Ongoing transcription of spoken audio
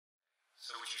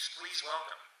So would you please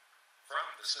welcome from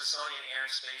the Smithsonian Air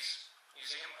and Space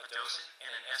Museum, a docent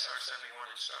and an SR-71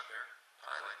 instructor,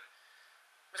 pilot,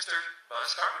 Mr.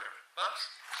 Buzz Carpenter. Buzz.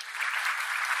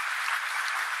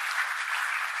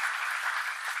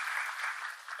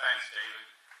 Thanks, David.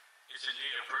 It's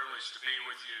indeed a privilege to be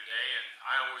with you today, and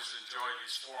I always enjoy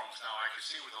these forums. Now, I can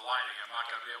see with the lighting, I'm not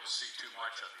going to be able to see too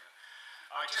much of you.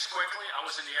 Just quickly, I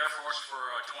was in the Air Force for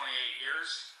 28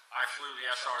 years. I flew the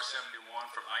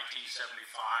SR-71 from 1975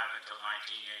 until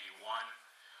 1981.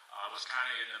 I was kind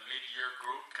of in the mid-year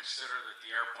group, consider that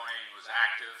the airplane was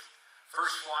active.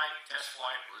 First flight, test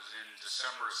flight, was in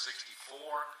December of '64.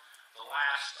 The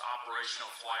last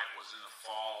operational flight was in the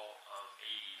fall of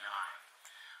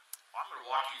 '89. I'm going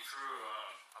to walk you through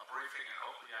a briefing, and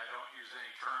hopefully I don't use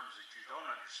any terms that you don't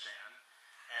understand,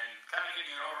 and kind of give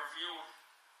you an overview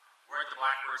where the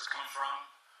Blackbirds come from,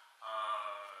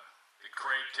 the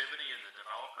creativity and the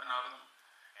development of them,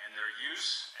 and their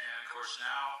use, and of course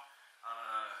now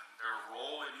their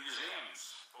role in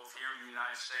museums, both here in the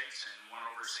United States and one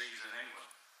overseas in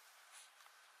England.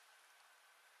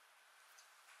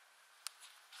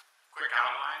 Quick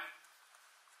outline.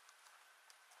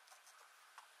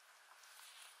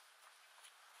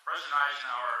 President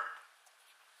Eisenhower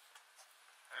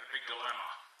had a big dilemma.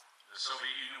 The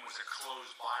Soviet Union was a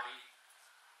closed body.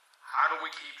 How do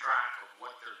we keep track of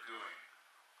what they're doing?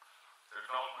 The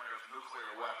development of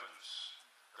nuclear weapons,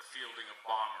 the fielding of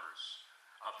bombers,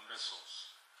 of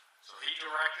missiles. So he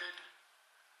directed,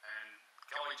 and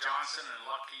Kelly Johnson and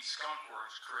Lockheed Skunk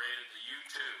Works created the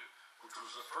U-2, which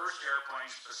was the first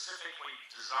airplane specifically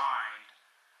designed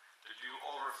to do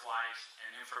overflights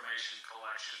and information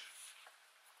collection.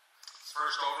 Its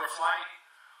first overflight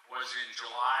was in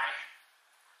July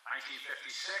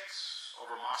 1956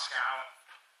 over Moscow.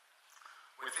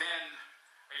 Within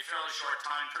a fairly short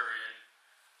time period,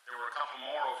 there were a couple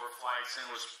more overflights, and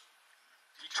it was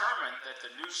determined that the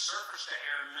new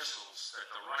surface-to-air missiles that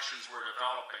the Russians were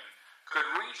developing could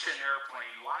reach an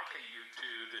airplane like a U-2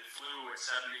 that flew at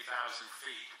 70,000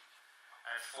 feet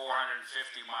at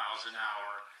 450 miles an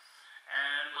hour,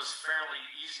 and was fairly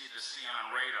easy to see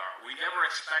on radar. We never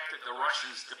expected the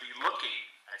Russians to be looking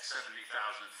at 70,000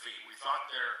 feet. We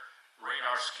thought their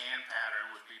radar scan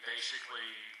pattern would be basically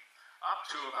up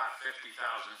to about 50,000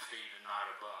 feet and not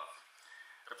above.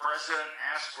 The president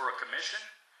asked for a commission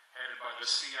headed by the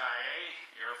CIA.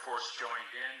 The Air Force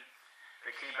joined in.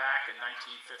 They came back in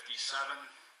 1957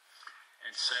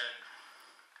 and said,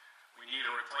 we need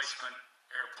a replacement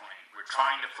airplane. We're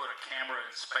trying to put a camera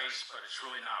in space, but it's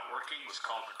really not working. It was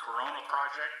called the Corona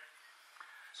Project.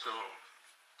 So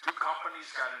two companies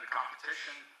got into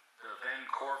competition, the then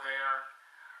Convair,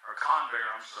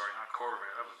 I'm sorry, not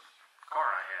Corvair, that was the car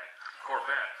I had,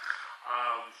 Corvette.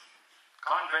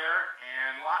 Convair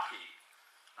and Lockheed.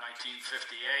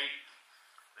 1958,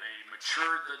 they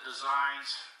matured the designs.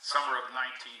 Summer of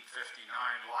 1959,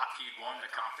 Lockheed won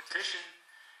the competition,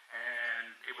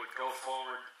 and it would go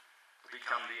forward to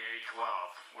become the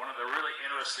A-12. One of the really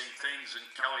interesting things in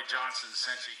Kelly Johnson's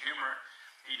sense of humor,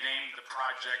 he named the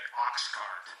project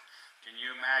Oxcart. Can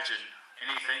you imagine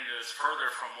anything that is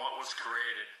further from what was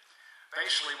created?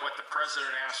 Basically, what the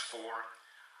president asked for,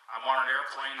 I want an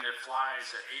airplane that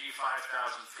flies at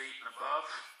 85,000 feet and above.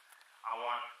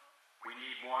 We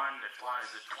need one that flies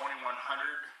at 2,100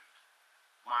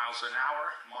 miles an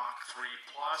hour, Mach 3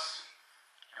 plus,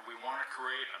 and we want to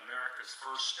create America's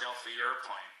first stealthy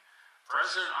airplane.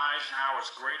 President Eisenhower's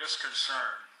greatest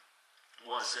concern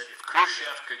was that if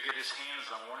Khrushchev could get his hands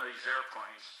on one of these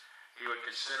airplanes, he would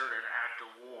consider it an act of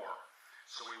war.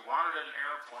 So we wanted an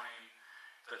airplane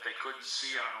that they couldn't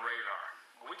see on radar.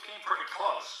 Well, we came pretty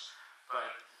close, but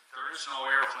there is no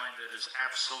airplane that is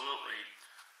absolutely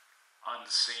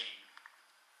unseen.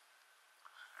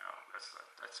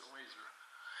 That's a laser.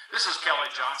 This is Kelly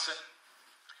Johnson,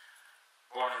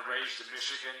 born and raised in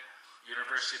Michigan,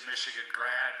 University of Michigan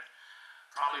grad,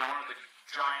 probably one of the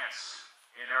giants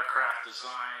in aircraft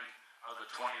design of the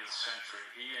 20th century.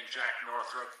 He and Jack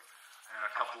Northrop and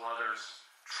a couple others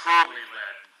truly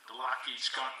led the Lockheed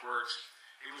Skunk Works.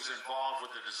 He was involved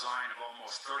with the design of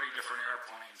almost 30 different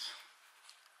airplanes.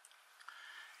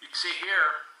 You can see here,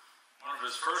 one of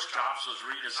his first jobs was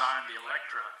redesign the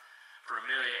Electra for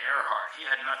Amelia Earhart. He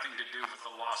had nothing to do with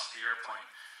the loss of the airplane.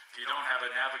 If you don't have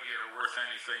a navigator worth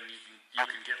anything, you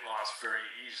can get lost very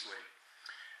easily.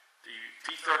 The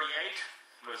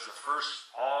P-38 was the first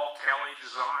all-Kelly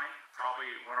design, probably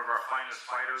one of our finest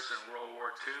fighters in World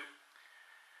War II.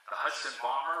 The Hudson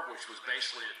bomber, which was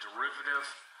basically a derivative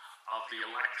of the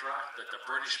Electra that the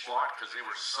British bought because they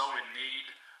were so in need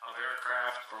of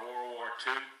aircraft for World War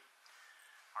II.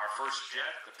 Our first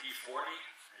jet, the P-40,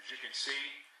 as As you can see,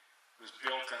 it was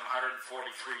built in 143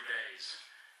 days.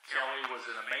 Kelly was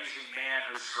an amazing man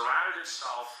who surrounded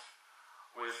himself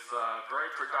with very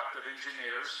productive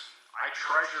engineers. I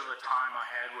treasure the time I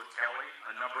had with Kelly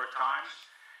a number of times.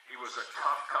 He was a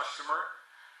tough customer.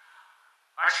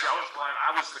 Actually, I was glad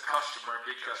I was the customer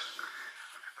because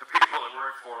the people that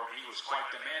worked for him, he was quite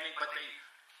demanding, but they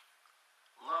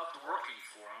loved working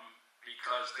for him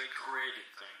because they created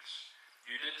things.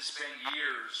 You didn't spend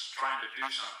years trying to do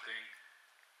something.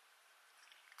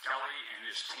 Kelly and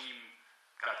his team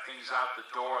got things out the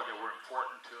door that were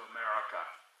important to America.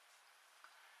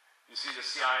 You see the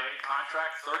CIA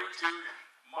contract, 32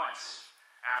 months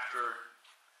after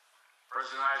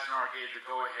President Eisenhower gave the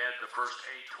go-ahead, the first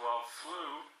A-12 flew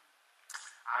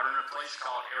out in a place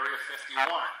called Area 51.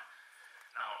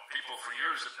 Now, people for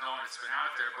years have known it's been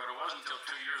out there, but it wasn't until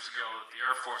 2 years ago that the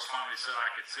Air Force finally said I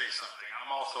could say something.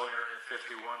 I'm also an Area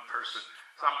 51 person,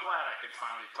 so I'm glad I can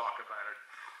finally talk about it.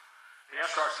 The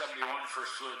SR-71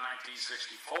 first flew in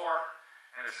 1964,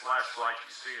 and its last flight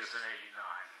you see is in 89.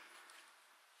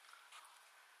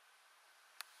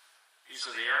 These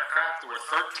are the aircraft. There were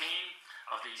 13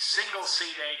 of these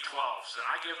single-seat A-12s, and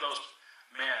I give those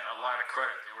men a lot of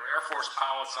credit. They were Air Force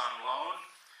pilots on loan.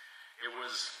 It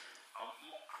was a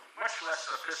much less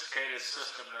sophisticated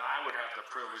system than I would have the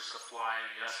privilege to fly in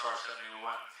the SR-71.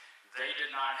 They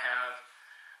did not have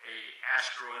a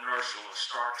astro-inertial, a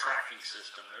star tracking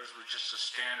system. Theirs was just a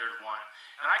standard one.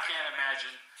 And I can't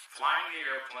imagine flying the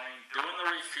airplane, doing the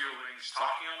refuelings,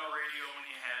 talking on the radio when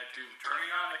you had to,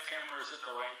 turning on the cameras at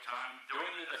the right time,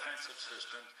 doing the defensive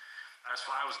systems. That's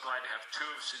why I was glad to have two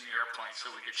of us in the airplane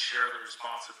so we could share the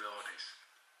responsibilities.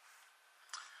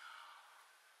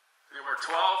 There were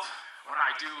 12 when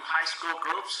I do high school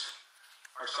groups,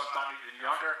 or sometimes even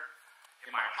younger.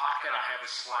 In my pocket, I have a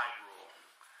slide rule.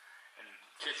 And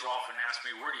kids often ask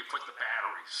me, where do you put the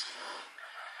batteries?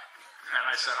 And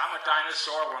I said, I'm a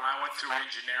dinosaur. When I went through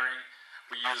engineering,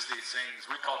 we used these things.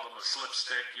 We called them a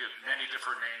slipstick. You have many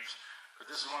different names. But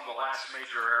this is one of the last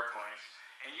major airplanes.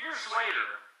 And years later,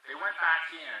 they went back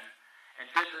in and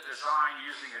did the design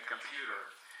using a computer.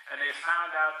 And they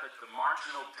found out that the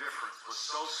marginal difference was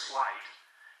so slight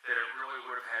that it really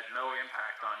would have had no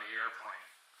impact on the airplane.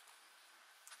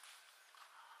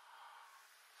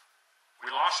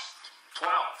 We lost 12.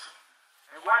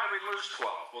 And why did we lose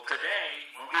 12? Well, today,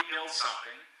 when we build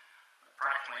something,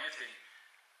 practically anything,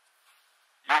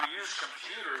 you use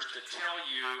computers to tell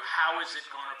you how is it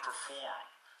going to perform.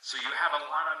 So you have a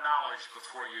lot of knowledge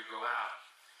before you go out.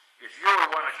 If you were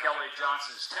one of Kelly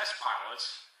Johnson's test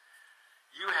pilots,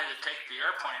 you had to take the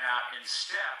airplane out in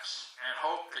steps and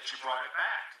hope that you brought it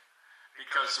back.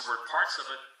 Because there were parts of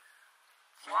it,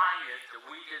 flying it, that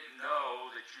we didn't know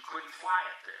that you couldn't fly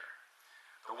it there.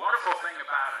 The wonderful thing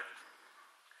about it,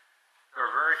 there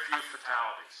were very few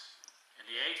fatalities. In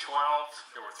the A-12,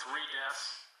 there were 3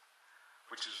 deaths,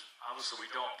 which is, obviously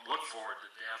we don't look forward to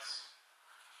deaths.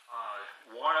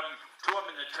 2 of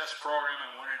them in the test program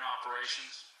and 1 in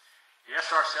operations. The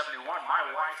SR-71, my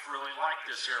wife really liked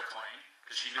this airplane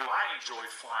because she knew I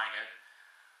enjoyed flying it.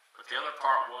 But the other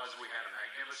part was we had a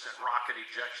magnificent rocket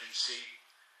ejection seat,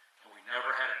 and we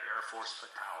never had an Air Force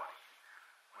fatality.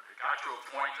 When it got to a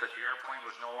point that the airplane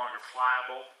was no longer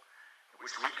flyable,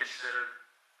 which we considered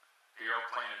the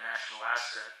airplane a national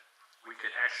asset, we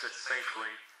could exit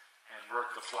safely and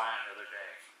work to fly another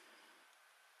day.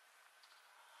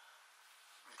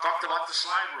 We talked about the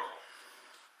slide rule.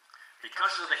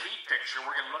 Because of the heat picture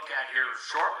we're going to look at here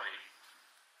shortly,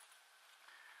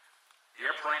 the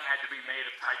airplane had to be made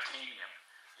of titanium.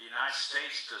 The United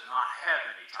States does not have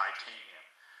any titanium.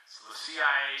 So the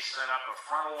CIA set up a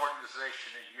frontal organization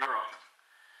in Europe,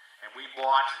 and we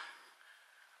bought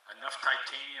enough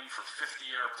titanium for 50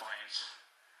 airplanes.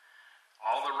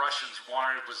 All the Russians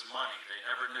wanted was money. They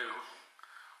never knew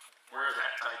where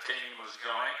that titanium was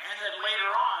going. And then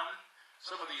later on,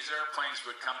 some of these airplanes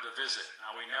would come to visit.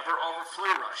 Now, we never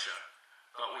overflew Russia,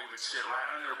 but we would sit right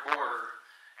on their border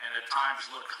and at times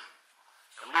look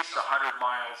at least 100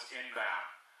 miles inbound.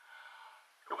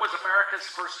 It was America's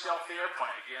first stealthy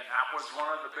airplane. Again, that was one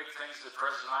of the big things that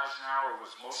President Eisenhower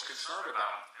was most concerned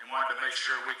about and wanted to make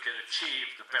sure we could achieve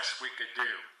the best we could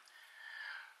do.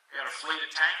 We had a fleet of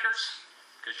tankers,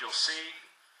 because you'll see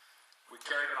we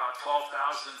carried about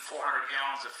 12,400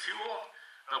 gallons of fuel,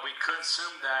 but we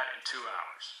consumed that in 2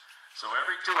 hours. So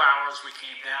every 2 hours we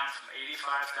came down from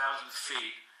 85,000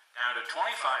 feet down to 25,000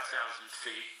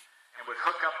 feet and would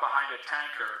hook up behind a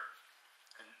tanker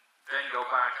and then go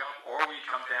back up, or we'd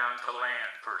come down to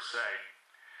land per se.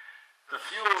 The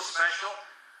fuel was special.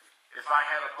 if I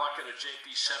had a bucket of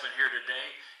JP7 here today,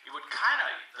 it would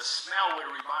the smell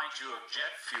would remind you of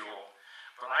jet fuel,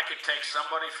 but I could take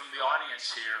somebody from the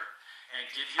audience here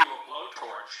and give you a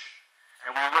blowtorch,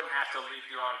 and we wouldn't have to leave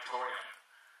the auditorium,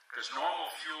 because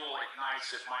normal fuel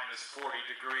ignites at minus 40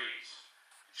 degrees.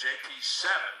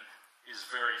 JP7 is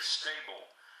very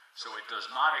stable, so it does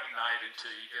not ignite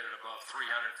until you get it above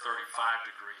 335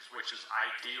 degrees, which is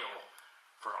ideal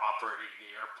for operating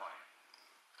the airplane.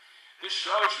 This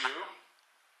shows you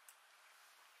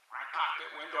my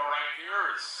cockpit window right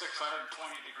here is 620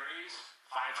 degrees,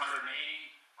 580.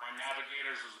 My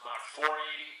navigator's is about 480.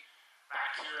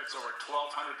 Back here it's over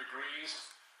 1200 degrees.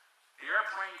 The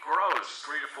airplane grows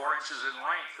 3 to 4 inches in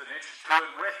length, an inch or 2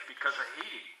 in width because of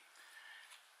heating.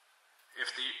 If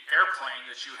the airplane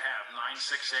that you have,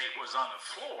 968, was on the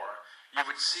floor, you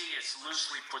would see it's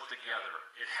loosely put together.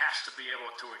 It has to be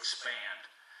able to expand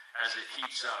as it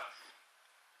heats up.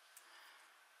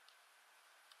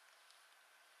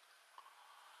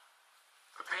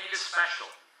 The paint is special.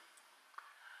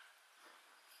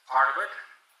 Part of it,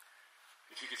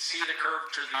 if you could see the curve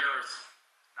to the earth,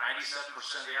 97%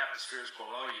 of the atmosphere is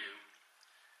below you.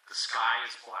 The sky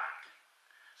is black.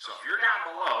 So if you're down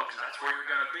below, because that's where you're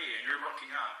going to be, and you're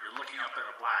looking up at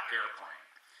a black airplane.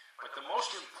 But the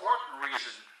most important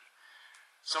reason,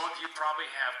 some of you probably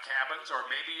have cabins, or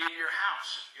maybe in your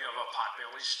house, you have a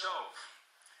potbelly stove.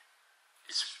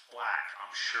 It's black,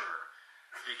 I'm sure,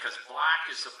 because black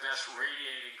is the best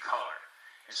radiating color.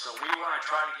 And so we want to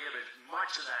try to get as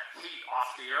much of that heat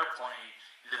off the airplane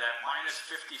into that minus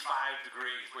 55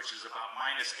 degrees, which is about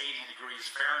minus 80 degrees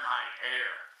Fahrenheit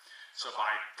air. So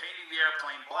by painting the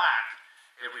airplane black,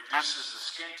 it reduces the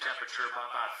skin temperature by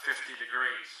about 50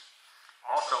 degrees.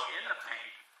 Also in the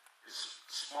paint is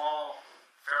small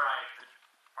ferrite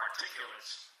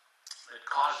particulates that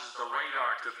causes the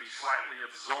radar to be slightly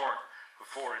absorbed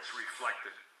before it's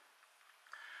reflected.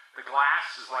 The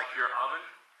glass is like your oven.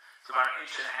 It's about 1.5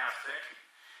 inches thick.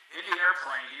 In the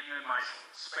airplane, even in my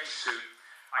spacesuit,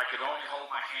 I could only hold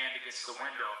my hand against the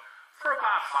window for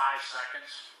about 5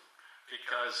 seconds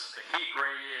because the heat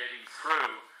radiating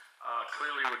through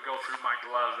clearly would go through my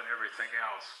glove and everything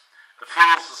else. The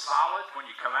fuel's a solid. When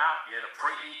you come out, you had to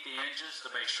preheat the engines to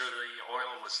make sure the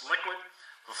oil was liquid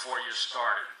before you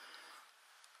started.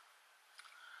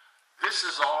 This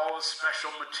is all a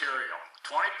special material.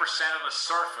 20% of the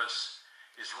surface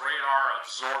is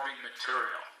radar-absorbing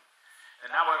material. And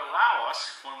that would allow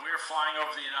us, when we were flying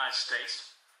over the United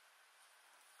States,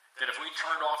 that if we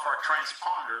turned off our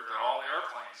transponder that all the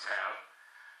airplanes have,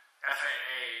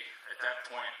 FAA at that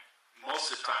point,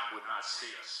 most of the time would not see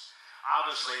us.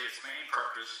 Obviously, its main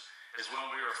purpose is when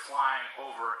we were flying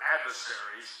over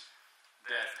adversaries,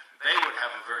 that they would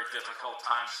have a very difficult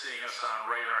time seeing us on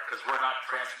radar because we're not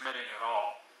transmitting at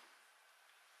all.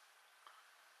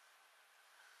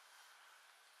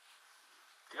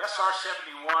 The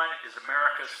SR-71 is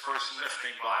America's first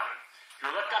lifting body. If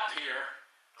you look up here,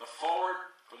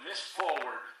 from this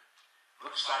forward,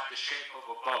 looks like the shape of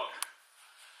a boat.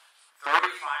 35%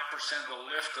 of the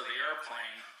lift of the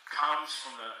airplane comes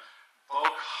from the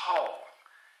boat hull.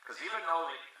 Because even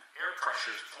though the air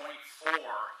pressure is 0.4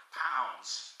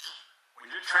 pounds,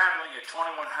 when you're traveling at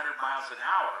 2,100 miles an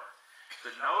hour,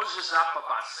 the nose is up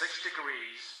about 6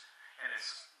 degrees, and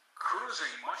it's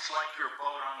cruising much like your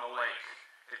boat on the lake.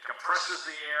 It compresses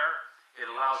the air. It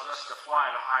allows us to fly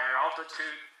at a higher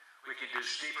altitude. We can do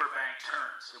steeper bank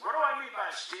turns. And what do I mean by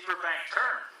a steeper bank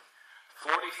turn?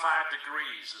 45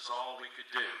 degrees is all we could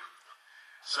do.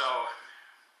 So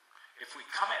if we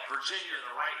come at Virginia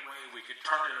the right way, we could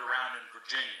turn it around in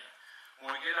Virginia.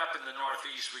 When we get up in the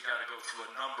Northeast, we got to go through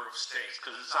a number of states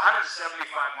because it's 175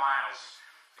 miles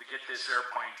to get this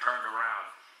airplane turned around.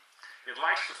 It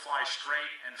likes to fly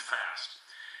straight and fast.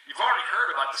 You've already heard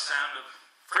about the sound of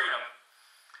freedom.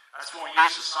 That's when we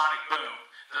use the sonic boom.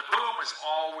 The boom is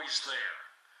always there.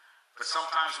 But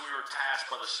sometimes we were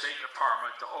tasked by the State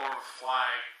Department to overfly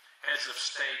heads of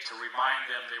state to remind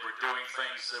them they were doing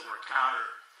things that were counter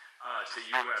to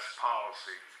U.S.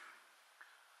 policy.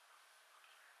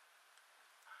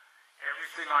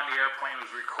 Everything on the airplane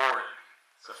was recorded.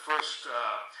 The first,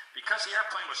 because the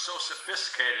airplane was so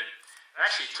sophisticated, it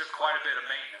actually took quite a bit of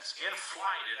maintenance. In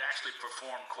flight, it actually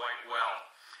performed quite well.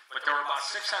 But there were about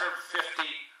 650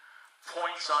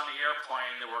 points on the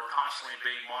airplane that were constantly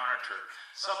being monitored.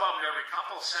 Some of them every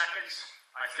couple of seconds.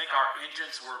 I think our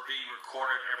engines were being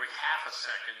recorded every half a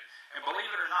second. And believe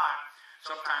it or not,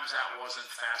 sometimes that wasn't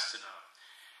fast enough.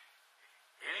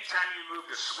 Anytime you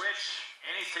moved a switch,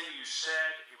 anything you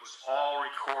said, it was all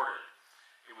recorded.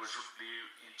 the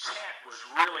intent was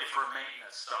really for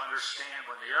maintenance, to understand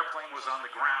when the airplane was on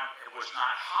the ground, it was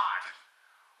not hot.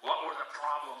 What were the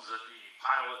problems that the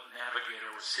pilot and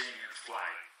navigator was seeing in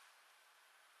flight?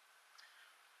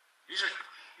 These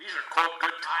are quote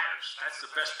good tires. That's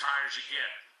the best tires you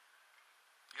get.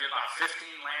 You get about 15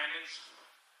 landings,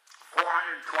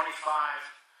 425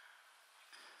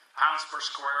 pounds per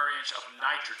square inch of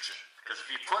nitrogen. Because if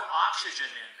you put oxygen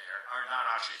in there, or not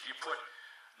oxygen, if you put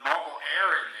normal air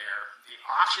in there, the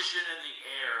oxygen in the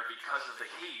air, because of the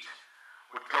heat,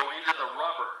 would go into the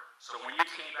rubber. So when you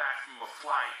came back from a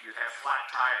flight, you'd have flat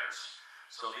tires.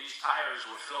 So these tires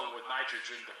were filled with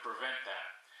nitrogen to prevent that.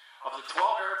 Of the 12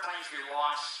 airplanes we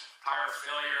lost, tire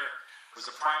failure was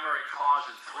the primary cause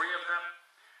in 3 of them.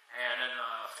 And then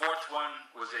the 4th one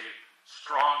was a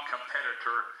strong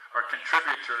competitor or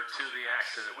contributor to the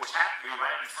accident, which happened to be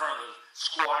right in front of the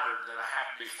squadron that I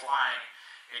happened to be flying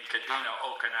in Kadena,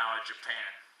 Okinawa, Japan.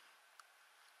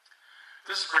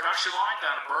 This is a production line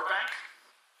down at Burbank.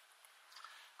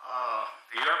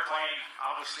 The airplane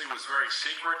obviously was very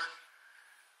secret.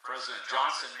 President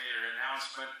Johnson made an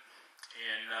announcement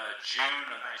in June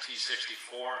of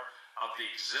 1964 of the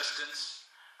existence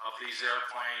of these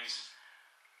airplanes.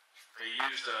 They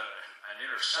used an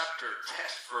interceptor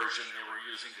test version they were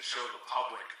using to show the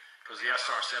public because the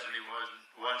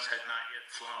SR-71s had not yet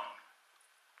flown.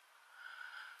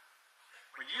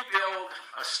 When you build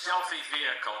a stealthy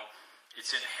vehicle,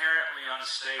 it's inherently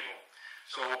unstable.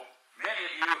 So many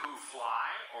of you who fly,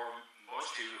 or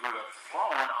most of you who have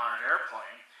flown on an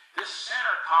airplane, this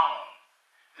center column,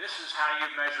 this is how you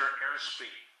measure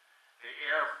airspeed. The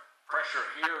air pressure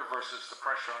here versus the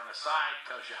pressure on the side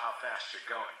tells you how fast you're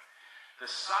going. The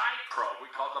side probe,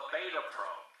 we call the beta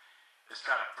probe. It's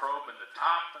got a probe in the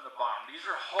top and the bottom. These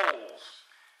are holes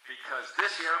because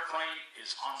this airplane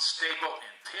is unstable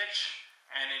in pitch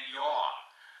and in yaw.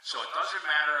 So it doesn't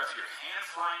matter if you're hand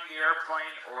flying the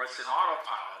airplane or it's an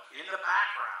autopilot. In the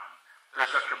background,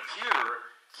 there's a computer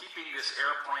keeping this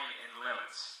airplane in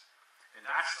limits. And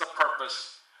that's the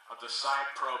purpose of the side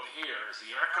probe here. As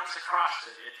the air comes across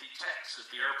it, it detects that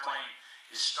the airplane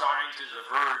is starting to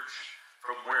diverge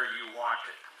from where you want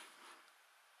it.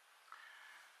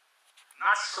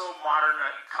 Not so modern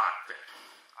a cockpit.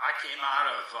 I came out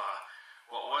of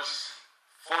what was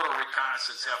photo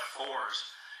reconnaissance F4s,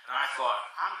 and I thought,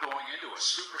 I'm going into a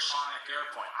supersonic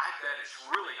airplane. I bet it's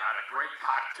really got a great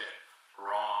cockpit.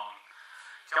 Wrong.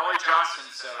 Kelly Johnson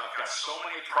said, I've got so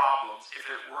many problems. If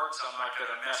it works, I'm not going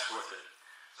to mess with it.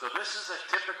 So this is a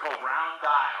typical round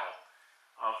dial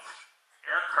of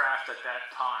aircraft at that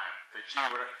time.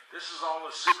 This is all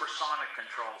the supersonic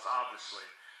controls, obviously.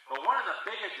 But one of the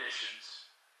big additions,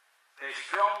 they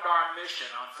filmed our mission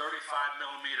on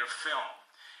 35mm film.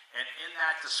 And in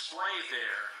that display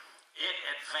there, it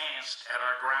advanced at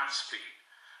our ground speed.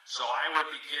 So I would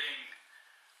be getting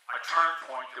a turn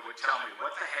point that would tell me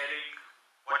what the heading,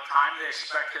 what time they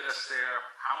expected us there,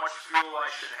 how much fuel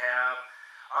I should have,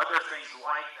 other things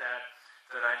like that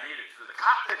that I needed. The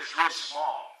cockpit is really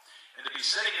small. And to be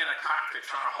sitting in a cockpit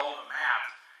trying to hold a map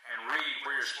and read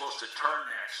where you're supposed to turn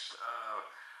next,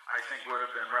 I think would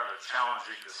have been rather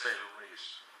challenging to say the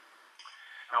least.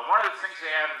 Now, one of the things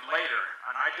they added later,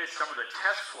 and I did some of the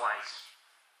test flights,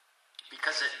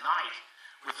 because at night,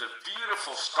 with the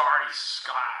beautiful starry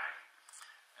sky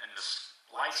and the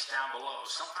lights down below,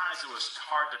 sometimes it was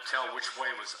hard to tell which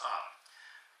way was up.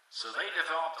 So they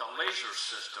developed a laser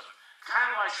system,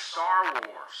 kind of like Star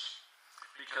Wars.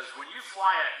 Because when you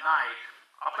fly at night,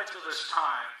 up until this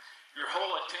time, your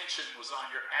whole attention was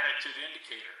on your attitude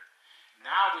indicator.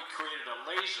 Now we created a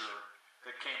laser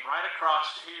that came right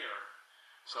across here.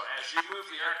 So as you move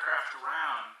the aircraft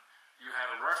around, you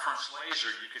had a reference laser.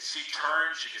 You could see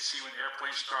turns, you could see when the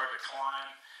airplane started to climb.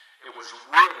 It was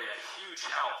really a huge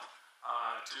help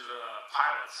to the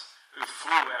pilots who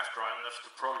flew after I left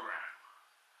the program.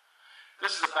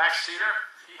 This is a backseater.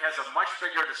 He has a much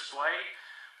bigger display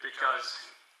because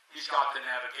he's got the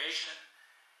navigation.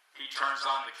 He turns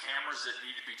on the cameras that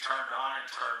need to be turned on and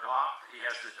turned off. He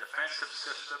has the defensive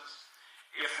systems.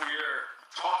 If we're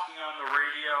talking on the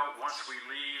radio, once we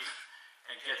leave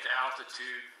and get to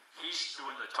altitude, he's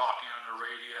doing the talking on the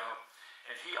radio.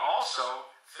 And he also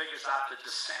figures out the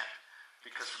descent.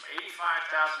 Because from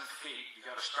 85,000 feet, you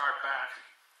got to start back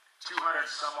 200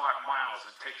 some odd miles.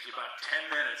 It takes you about 10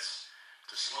 minutes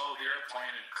to slow the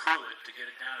airplane and cool it to get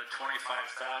it down to 25,000,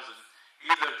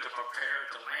 either to prepare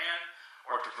to land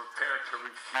or to prepare to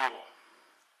refuel.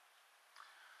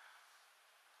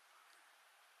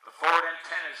 The forward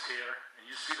antennas here, and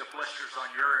you see the blisters on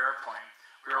your airplane.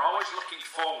 We were always looking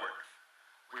forward.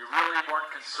 We really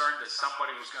weren't concerned that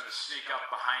somebody was going to sneak up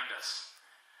behind us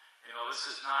This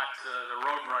is not the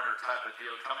Roadrunner type of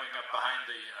deal coming up behind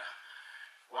the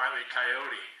Wile E.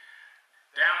 Coyote.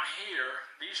 Down here,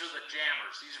 these are the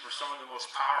jammers. These were some of the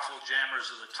most powerful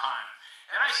jammers of the time.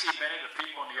 And I see many of the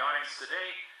people in the audience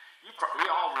today, we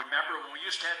all remember when we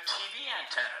used to have TV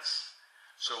antennas.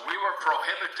 So we were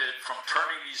prohibited from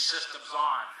turning these systems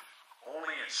on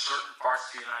only in certain parts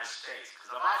of the United States.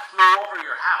 Because if I flew over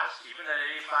your house, even at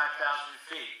 85,000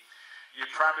 feet,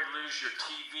 you'd probably lose your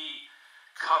TV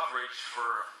coverage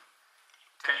for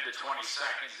 10 to 20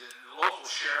 seconds. And the local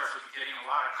sheriff would be getting a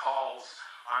lot of calls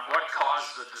on what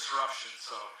caused the disruption.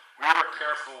 So we were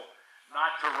careful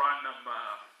not to run them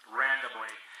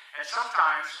randomly. And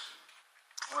sometimes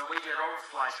when we did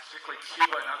overflights, particularly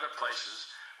Cuba and other places,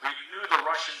 we knew the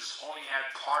Russians only had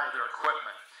part of their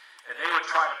equipment, and they would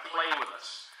try to play with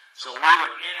us. So we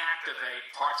would inactivate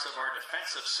parts of our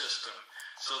defensive system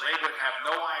so they would have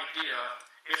no idea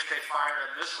if they fired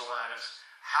a missile at us,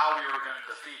 how we were going to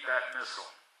defeat that missile.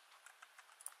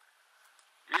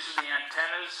 These are the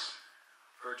antennas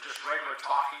for just regular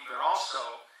talking, but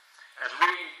also as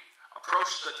we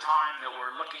approach the time that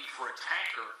we're looking for a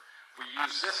tanker, we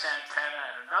use this antenna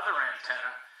and another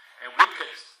antenna, and we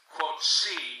could, quote,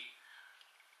 see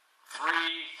 3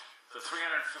 to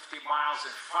 350 miles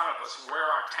in front of us where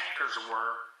our tankers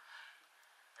were,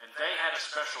 and they had a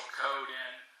special code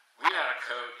in. We had a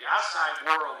code. The outside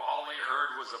world, all they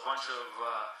heard was a bunch of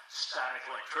static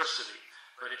electricity.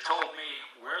 But it told me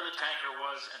where the tanker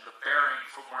was and the bearing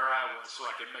from where I was so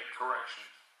I could make corrections.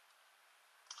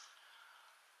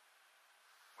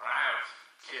 When I have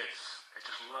kids, I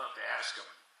just love to ask them,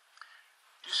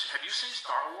 have you seen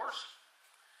Star Wars?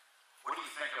 What do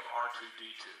you think of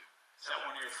R2-D2? Is that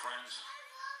one of your friends?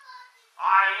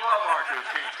 I love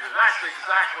R2-D2. That's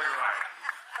exactly right.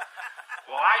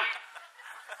 Well,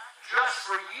 just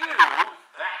for you,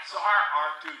 that's our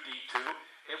R2-D2.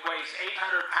 It weighs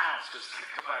 800 pounds, because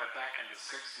think about it, back in the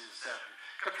 60s and 70s.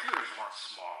 Computers weren't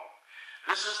small.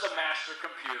 This is the master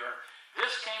computer.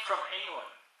 This came from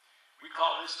England. We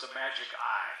call this the magic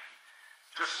eye.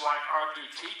 Just like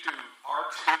R2-D2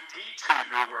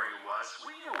 knew where he was,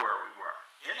 we knew where we were.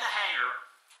 In the hangar,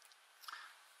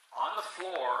 on the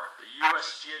floor, the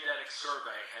U.S. Geodetic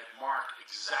Survey had marked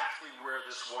exactly where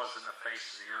this was in the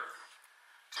face of the Earth.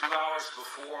 2 hours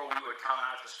before we would come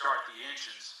out to start the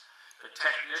engines, the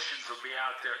technicians would be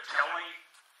out there telling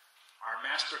our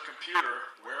master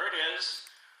computer where it is,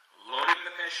 loading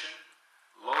the mission,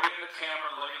 loading the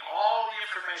camera, loading all the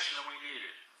information that we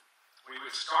needed. We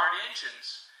would start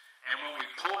engines, and when we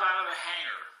pulled out of the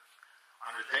hangar,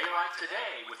 on a day like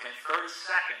today, within 30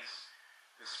 seconds,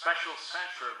 the special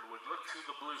sensor would look through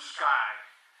the blue sky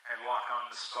and lock on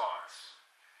the stars.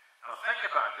 Now think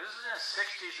about it. This is in the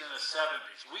 60s and the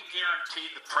 70s. We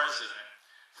guaranteed the president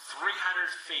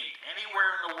 300 feet anywhere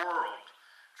in the world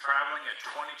traveling at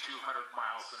 2,200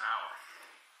 miles an hour.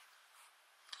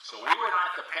 So we were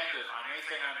not dependent on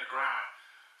anything on the ground.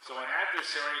 So an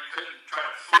adversary couldn't try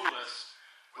to fool us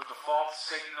with a false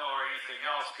signal or anything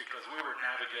else because we were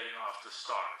navigating off the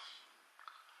stars.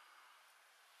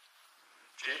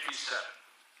 JP-7.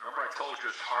 Remember I told you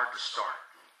it's hard to start.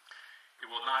 It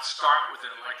will not start with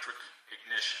an electric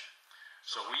ignition.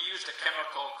 So we used a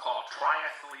chemical called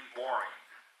triethylene borane,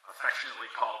 affectionately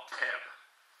called TEB.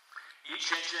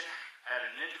 Each engine had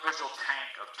an individual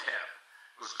tank of TEB.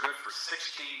 It was good for 16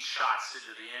 shots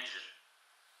into the engine.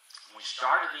 When we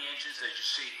started the engines, as you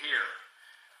see here,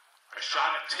 a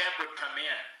shot of TEB would come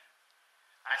in.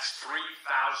 That's 3,000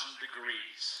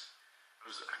 degrees. It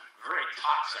was very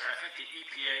toxic. I think the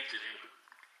EPA today would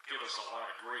give us a lot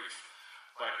of grief.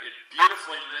 But it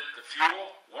beautifully lit the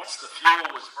fuel. Once the fuel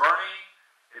was burning,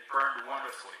 it burned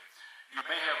wonderfully. You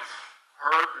may have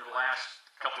heard in the last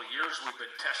couple of years we've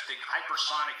been testing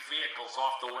hypersonic vehicles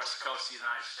off the west coast of the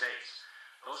United States.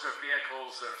 Those are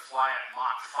vehicles that fly at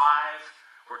Mach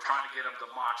 5. We're trying to get them to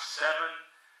Mach 7.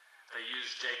 They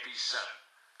use JP-7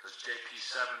 because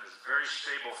JP-7 is very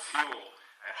stable fuel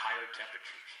at higher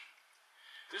temperatures.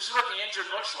 This is what the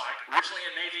engine looks like. Originally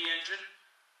a Navy engine,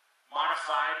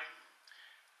 modified.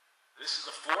 This is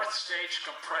the 4th stage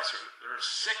compressor. There are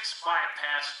 6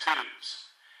 bypass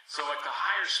tubes. So at the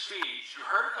higher speeds, you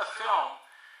heard in the film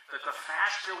that the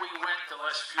faster we went, the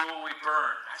less fuel we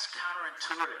burned. That's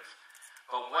counterintuitive.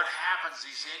 But what happens,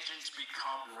 these engines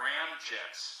become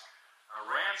ramjets. A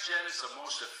ramjet is the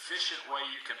most efficient way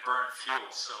you can burn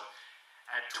fuel. So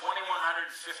at 2,150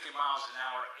 miles an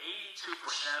hour, 82%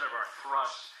 of our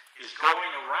thrust is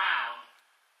going around.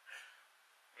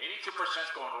 82%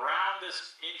 is going around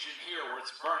this engine here where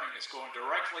it's burning. It's going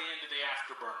directly into the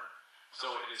afterburner. So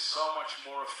it is so much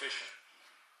more efficient.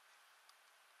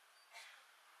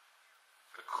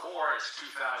 The core is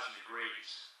 2,000 degrees.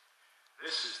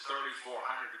 This is 3,400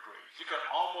 degrees. You can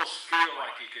almost feel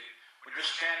like you could, when you're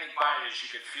standing by this, you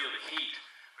could feel the heat,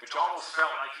 but you almost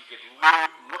felt like you could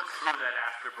look through that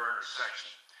afterburner section.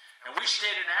 And we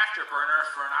stayed in afterburner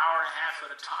for an hour and a half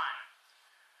at a time.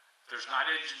 There's not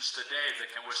engines today that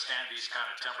can withstand these kind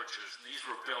of temperatures, and these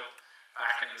were built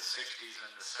back in the 60s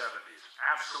and the 70s.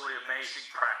 Absolutely amazing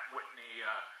Pratt & Whitney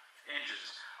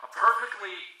engines. A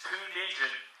perfectly tuned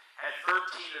engine had 13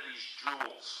 of these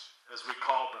joules, as we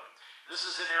called them. This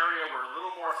is an area where a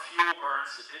little more fuel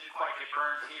burns. It didn't quite get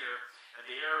burned here, and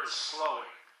the air is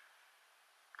slowing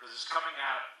because it's coming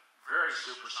out very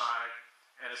supersonic,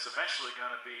 and it's eventually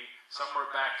going to be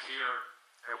somewhere back here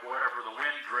at whatever the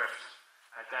wind drift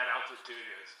at that altitude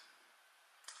is.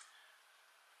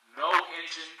 No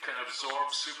engine can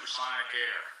absorb supersonic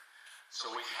air,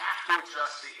 so we have to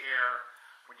adjust the air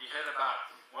when you hit about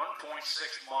 1.6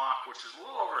 Mach, which is a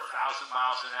little over 1,000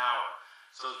 miles an hour,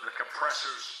 so that the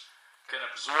compressors can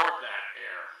absorb that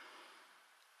air.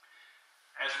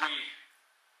 As we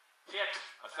hit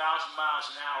 1,000 miles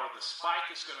an hour, the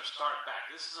spike is going to start back.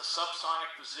 This is a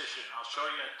subsonic position. I'll show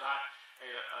you a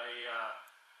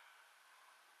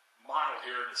model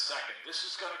here in a second. This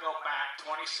is going to go back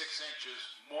 26 inches,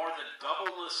 more than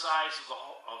double the size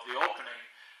of the opening,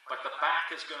 but the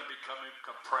back is going to be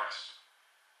compressed.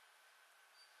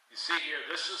 You see here,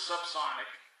 this is subsonic.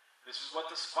 This is what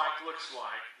the spike looks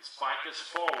like. The spike is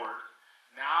forward.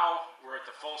 Now we're at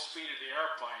the full speed of the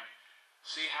airplane.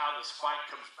 See how the spike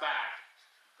comes back,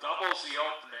 doubles the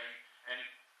opening, and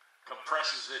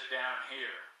compresses it down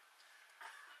here.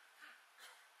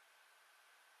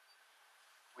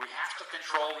 We have to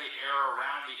control the air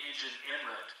around the engine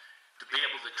inlet to be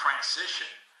able to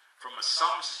transition from a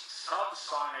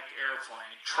subsonic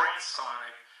airplane,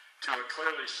 transonic, to a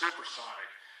clearly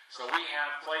supersonic. So we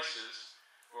have places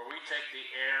where we take the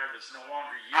air that's no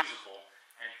longer usable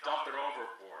and dump it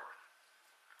overboard.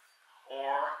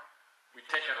 Or we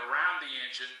take it around the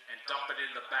engine and dump it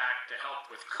in the back to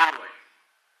help with cooling.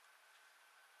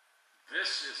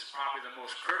 This is probably the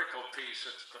most critical piece.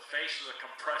 It's the face of the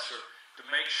compressor to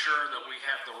make sure that we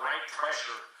have the right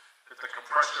pressure that the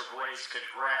compressor blades can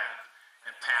grab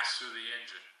and pass through the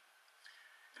engine.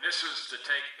 And this is to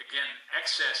take, again,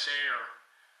 excess air,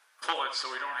 pull it so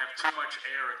we don't have too much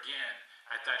air again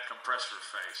at that compressor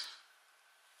face.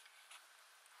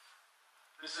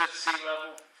 This is at sea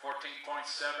level, 14.7.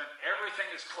 Everything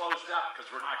is closed up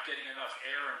because we're not getting enough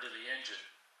air into the engine.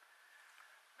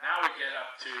 Now we get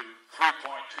up to 3.2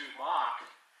 Mach,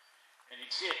 and you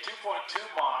can see at 2.2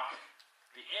 Mach,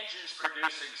 the engine's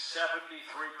producing 73%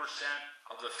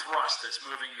 of the thrust that's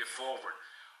moving you forward.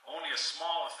 Only a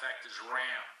small effect is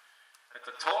ram. At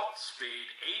the top speed,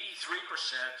 83%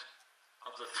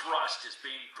 of the thrust is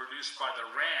being produced by the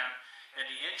ram, and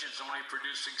the engine's only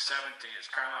producing 17.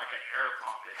 It's kind of like an air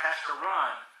pump. It has to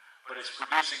run, but it's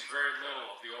producing very little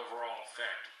of the overall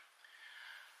effect.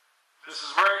 This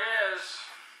is where it is.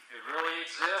 It really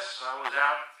exists. I was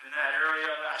out in that area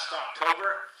last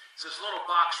October. It's this little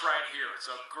box right here.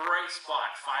 It's a great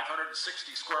spot, 560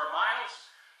 square miles,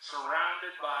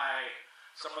 surrounded by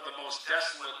some of the most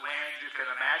desolate land you can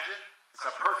imagine. It's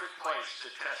a perfect place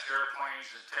to test airplanes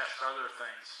and test other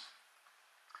things.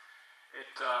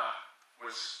 It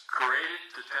was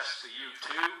created to test the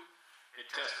U-2. It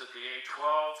tested the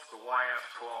A-12, the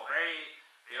YF-12A,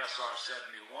 the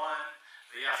SR-71,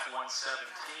 the F-117,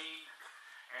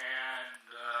 and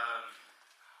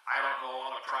I don't know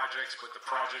all the projects, but the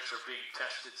projects are being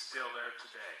tested still there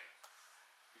today.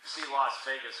 You can see Las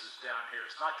Vegas is down here.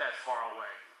 It's not that far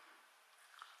away.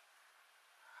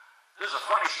 There's a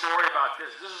funny story about this.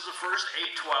 This is the first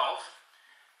A-12.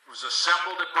 It was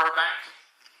assembled at Burbank,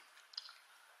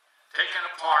 taken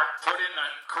apart, put in a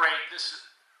crate.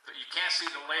 You can't see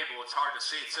the label. It's hard to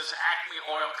see. It says Acme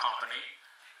Oil Company.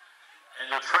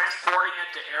 And they're transporting it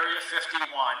to Area 51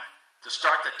 to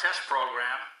start the test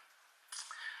program.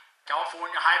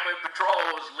 California Highway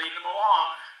Patrol is leading them along.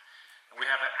 And we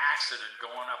have an accident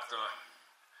going up the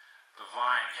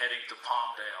Vine heading to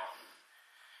Palmdale.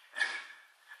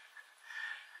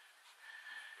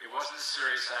 It wasn't a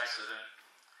serious accident,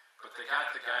 but they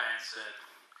got the guy and said,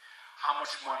 "How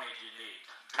much money do you need?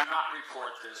 Do not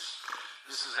report this.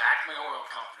 This is Acme Oil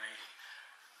Company.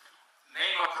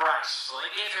 Name a price." So they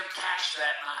gave him cash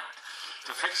that night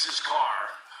to fix his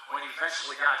car when he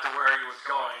eventually got to where he was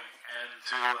going and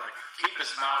to keep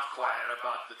his mouth quiet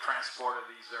about the transport of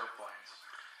these airplanes.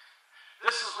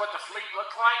 This is what the fleet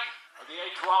looked like, of the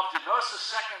A-12. You notice the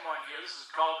second one here. This is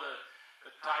called the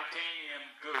Titanium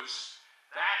Goose.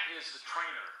 That is the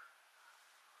trainer.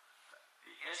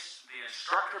 The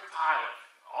instructor pilot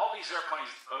all these airplanes,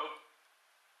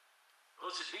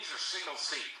 these are single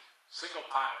seat, single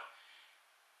pilot.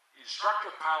 The instructor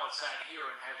pilot sat here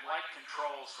and had light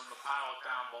controls from the pilot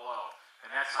down below. And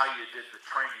that's how you did the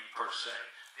training per se.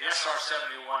 The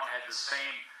SR-71 had the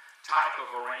same type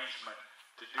of arrangement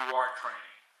to do our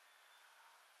training.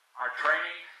 Our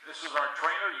training, this is our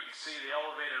trainer. You can see the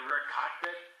elevated rear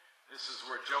cockpit. This is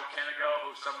where Joe Kennego,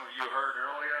 who some of you heard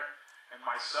earlier, and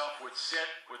myself would sit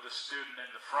with the student in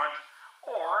the front.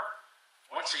 Or,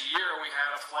 once a year, we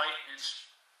had a flight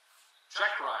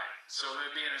check ride. So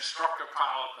there'd be an instructor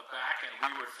pilot in the back, and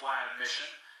we would fly a mission,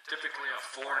 typically a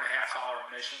 4.5-hour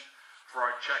mission for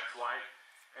our check flight.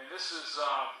 And this is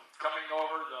coming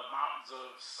over the mountains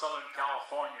of Southern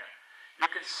California. You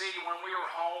can see when we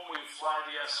were home, we'd fly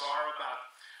the SR about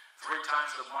 3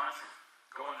 times a month,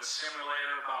 go in the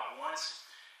simulator about once.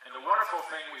 And the wonderful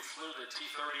thing, we flew the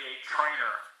T-38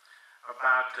 trainer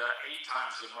about 8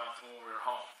 times a month when we were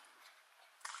home.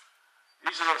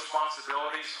 These are the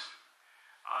responsibilities.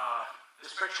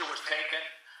 This picture was taken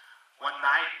one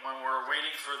night when we were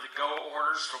waiting for the go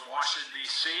orders from Washington,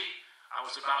 D.C. I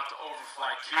was about to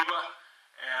overfly Cuba,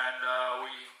 and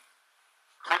we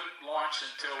couldn't launch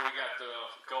until we got the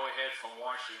go-ahead from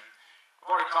Washington. I've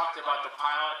already talked about the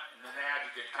pilot. In the nav,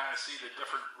 you can kind of see the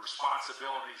different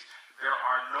responsibilities. There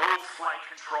are no flight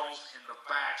controls in the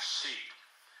back seat.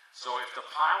 So if the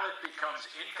pilot becomes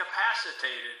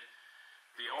incapacitated,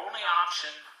 the only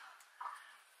option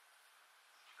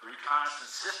the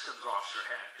reconnaissance systems officer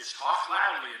had is talk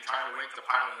loudly and try to wake the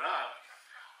pilot up,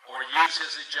 or use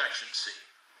his ejection seat.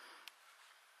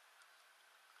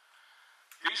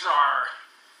 These are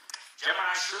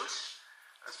Gemini suits.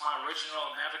 That's my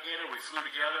original navigator. We flew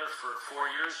together for 4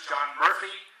 years. John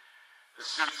Murphy. The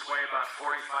suits weigh about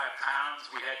 45 pounds.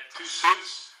 We had 2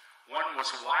 suits. One was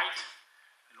white.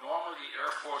 Normally the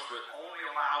Air Force would only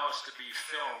allow us to be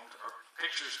filmed or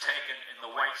pictures taken in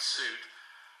the white suit.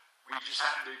 We just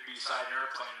happened to be beside an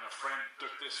airplane and a friend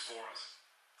took this for us.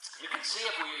 You can see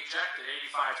if we ejected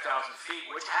 85,000 feet,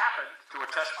 which happened to a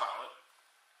test pilot,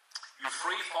 you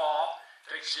free fall,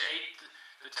 takes you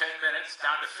 8 to 10 minutes,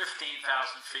 down to 15,000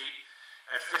 feet.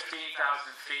 At 15,000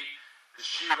 feet, the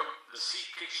seat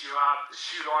kicks you out, the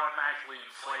chute automatically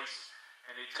inflates,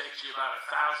 and it takes you about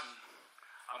 1,000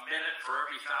 a minute for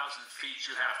every 1,000 feet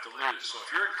you have to lose. So if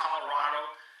you're in Colorado,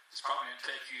 it's probably going to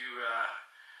take you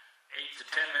 8 to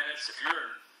 10 minutes. If you're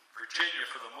in Virginia,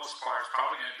 for the most part, it's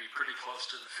probably going to be pretty close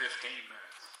to the 15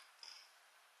 minutes.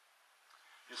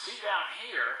 You see down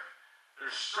here,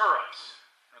 there's stirrups,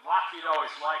 and Lockheed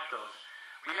always liked those.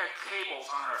 We had cables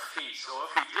on our feet, so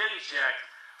if we did eject,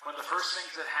 one of the first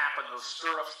things that happened, those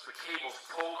stirrups, the cables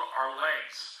pulled our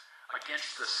legs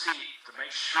against the seat to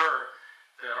make sure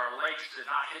that our legs did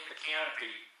not hit the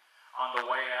canopy on the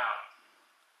way out.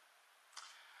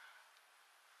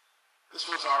 This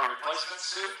was our replacement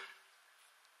suit.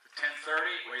 The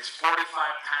 1030 weighs 45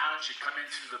 pounds. You come in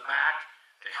through the back.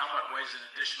 The helmet weighs an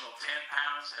additional 10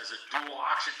 pounds, has a dual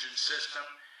oxygen system,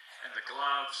 and the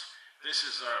gloves. This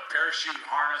is a parachute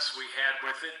harness we had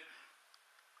with it.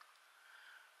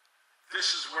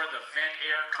 This is where the vent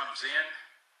air comes in.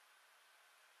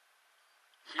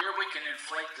 Here we can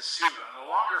inflate the suit. On the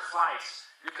longer flights,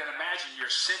 you can imagine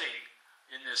you're sitting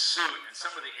in this suit and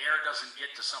some of the air doesn't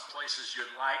get to some places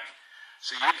you'd like.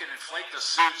 So you can inflate the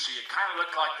suit so you kind of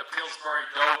look like the Pillsbury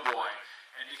Doughboy,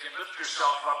 and you can lift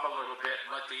yourself up a little bit and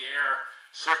let the air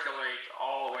circulate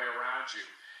all the way around you.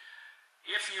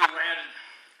 If you land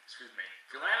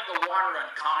in the water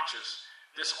unconscious,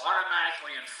 this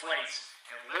automatically inflates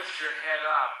and lifts your head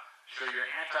up so your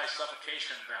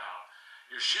anti-suffocation valve.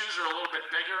 Your shoes are a little bit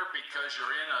bigger because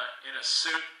you're in a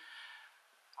suit.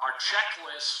 Our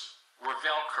checklists were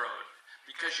Velcroed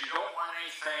because you don't want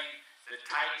anything that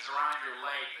tightens around your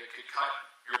leg that could cut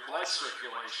your blood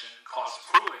circulation, cause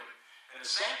pooling. And the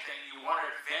same thing, you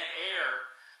wanted vent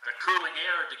air, the cooling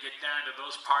air, to get down to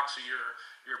those parts of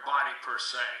your body per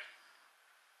se.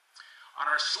 On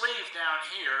our sleeve down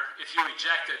here, if you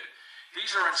ejected,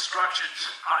 these are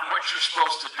instructions on what you're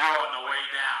supposed to do on the way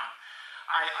down.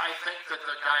 I think that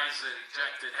the guys that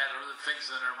ejected had other things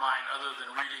in their mind other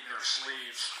than reading their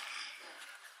sleeves.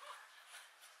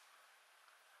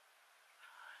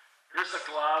 Here's the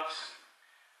gloves.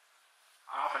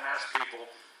 I often ask people,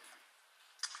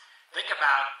 think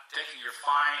about taking your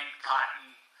fine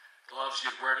cotton gloves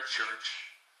you'd wear to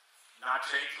church, not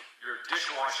take your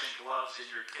dishwashing gloves in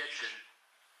your kitchen,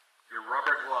 your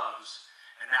rubber gloves,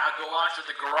 and now go out to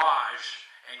the garage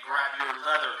and grab your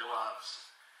leather gloves.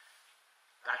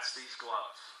 That's these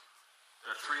gloves.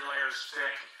 They're 3 layers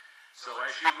thick. So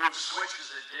as you move switches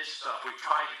and dish stuff, we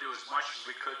tried to do as much as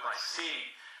we could by seeing,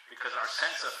 because our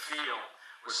sense of feel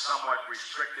was somewhat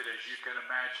restricted, as you can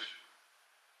imagine.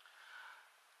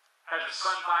 As a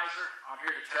sun visor, I'm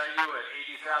here to tell you at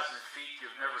 80,000 feet,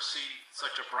 you've never seen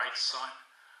such a bright sun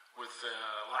with the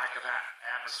lack of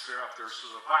atmosphere up there. So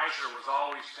the visor was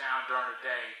always down during the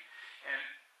day. And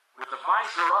with the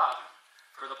visor up,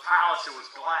 for the pilots it was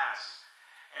glass.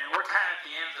 And we're kind of at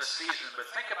the end of the season, but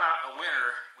think about in the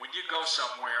winter, when you go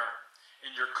somewhere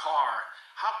in your car,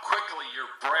 how quickly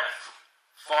your breath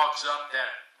fogs up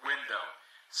that window.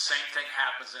 Same thing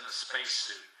happens in a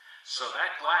spacesuit. So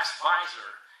that glass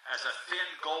visor has a thin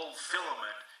gold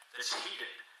filament that's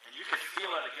heated, and you can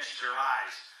feel it against your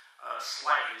eyes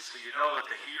slightly, so you know that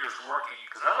the heater's working,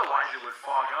 because otherwise it would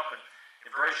fog up, and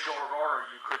in very short order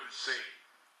you couldn't see.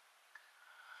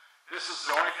 This is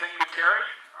the only thing we carried,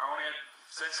 our only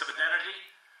sense of identity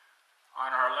on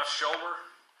our left shoulder,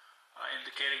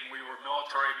 indicating we were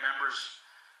military members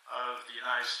of the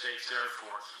United States Air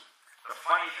Force. The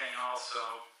funny thing also,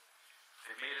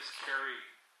 they made us carry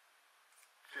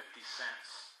 50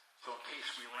 cents. So in case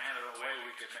we landed away,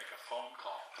 we could make a phone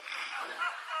call.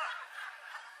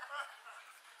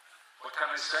 What can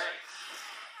I say?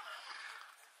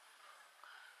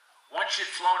 Once you'd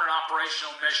flown an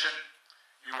operational mission,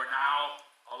 you were now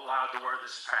allowed to wear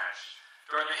this patch.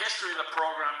 During the history of the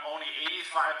program, only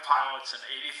 85 pilots and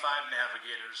 85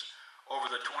 navigators over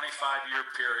the 25-year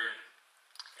period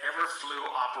ever flew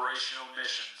operational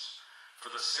missions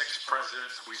for the 6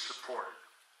 presidents we supported.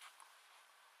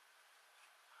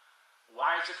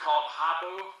 Why is it called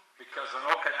habu? Because on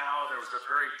Okinawa there was a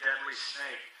very deadly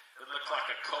snake that looked like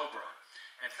a cobra.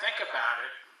 And think about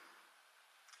it,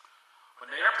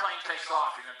 when the airplane takes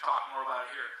off, you're going to talk more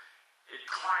about it here, it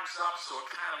climbs up so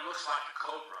it kind of looks like a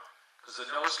cobra, because the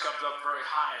nose comes up very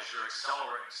high as you're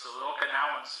accelerating. So the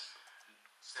Okinawans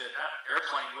said, that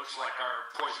airplane looks like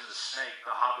our poisonous snake,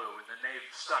 the habu, and the name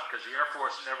stuck because the Air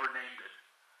Force never named it.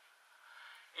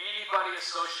 Anybody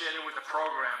associated with the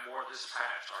program wore this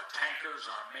patch. Our tankers,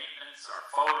 our maintenance, our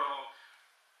photo,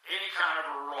 any kind of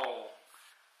a role,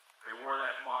 they wore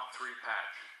that Mach 3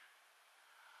 patch.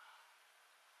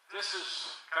 This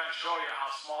is kind of show you how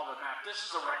small the map. This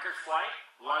is a record flight,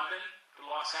 London to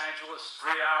Los Angeles,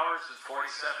 3 hours and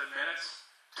 47 minutes,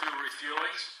 2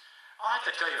 refuelings. I'll have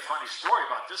to tell you a funny story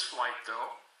about this flight,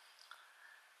 though.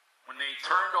 When they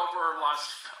turned over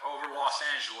Los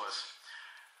Angeles,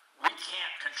 we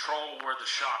can't control where the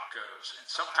shock goes, and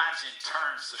sometimes in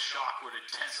turns the shock would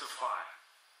intensify.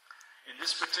 In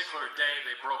this particular day,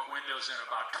 they broke windows in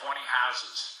about 20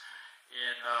 houses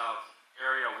in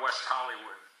area of West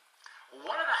Hollywood.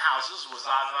 One of the houses was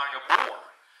Zaza Gabor.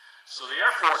 So the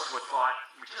Air Force would thought,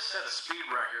 we just set a speed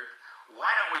record, why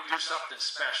don't we do something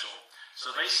special?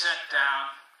 So they sent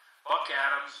down Buck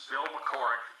Adams, Bill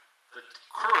McCorrick, the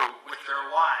crew with their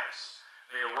wives.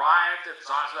 They arrived at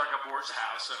Zaza Gabor's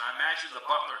house, and I imagine the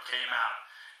butler came out.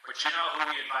 But you know who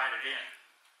we invited in?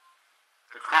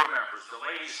 The crew members. The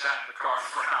lady sat in the car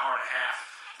for an hour and a half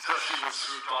until she was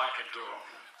through talking to them.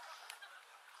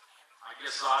 I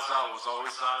guess Zaza was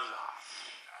always Zaza.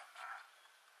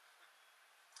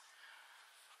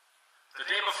 The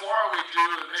day before we do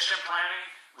the mission planning,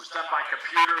 it was done by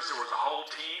computers. There was a whole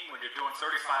team. When you're doing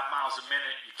 35 miles a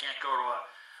minute, you can't go to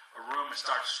a room and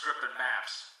start stripping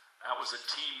maps. That was a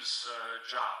team's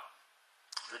job.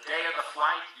 The day of the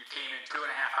flight, you came in 2.5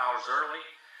 hours early.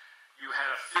 You had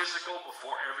a physical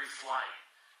before every flight.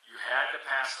 You had to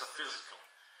pass the physical.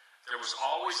 There was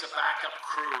always a backup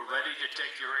crew ready to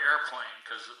take your airplane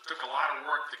because it took a lot of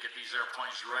work to get these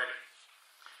airplanes ready.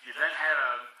 You then had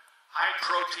a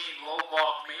high-protein,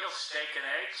 low-bulk meal, steak and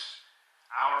eggs.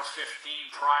 Hour 15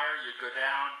 prior, you go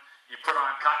down, you put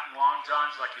on cotton long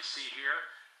johns like you see here.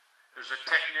 There's a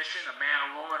technician, a man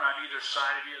or woman on either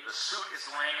side of you. The suit is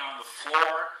laying on the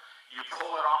floor. You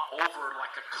pull it over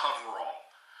like a coverall.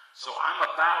 So I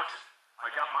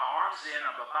got my arms in,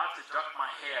 I'm about to duck my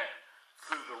head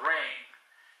through the rain,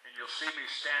 and you'll see me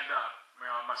stand up.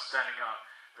 I'm not standing up.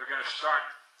 They're going to start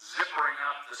zippering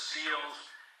up the seals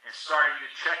and starting to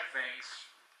check things.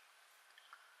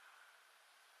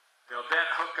 They'll then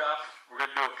hook up. We're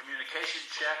going to do a communication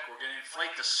check. We're going to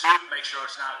inflate the suit, make sure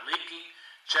it's not leaking.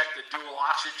 Check the dual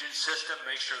oxygen system,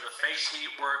 make sure the face heat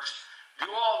works. Do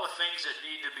all the things that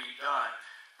need to be done.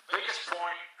 The biggest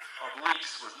point of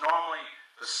leaks was normally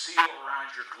the seal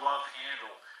around your glove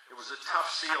handle. It was a tough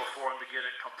seal for them to get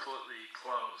it completely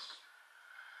closed.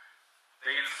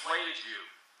 They inflated you.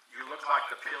 You look like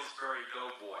the Pillsbury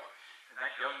Doughboy. And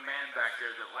that young man back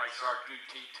there that likes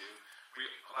R2-D2,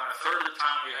 about a third of the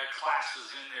time we had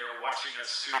classes in there watching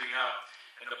us suiting up.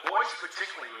 And the boys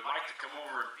particularly would like to come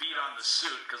over and beat on the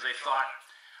suit because they thought,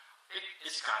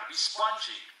 it's got to be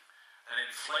spongy. an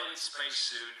inflated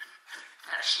spacesuit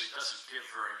actually doesn't give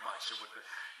very much.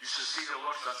 You should see the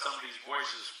looks on some of these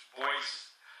boys'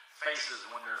 faces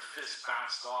when their fists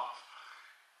bounced off.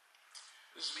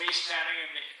 This is me standing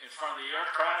in front of the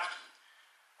aircraft.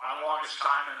 My longest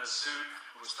time in a suit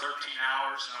was 13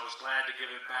 hours, and I was glad to give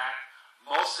it back.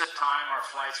 Most of the time, our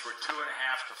flights were 2.5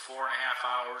 to 4.5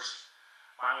 hours.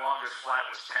 My longest flight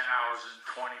was 10 hours and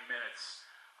 20 minutes.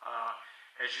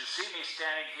 As you see me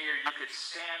standing here, you could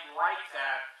stand like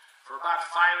that for about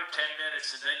 5 or 10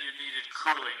 minutes, and then you needed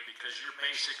cooling because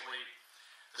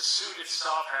the suit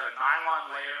itself had a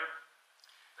nylon layer.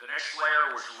 The next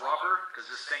layer was rubber because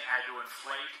this thing had to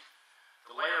inflate.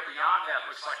 The layer beyond that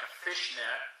looks like a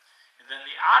fishnet. And then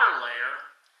the outer layer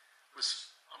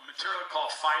was a material called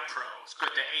Fipro. It's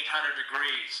good to 800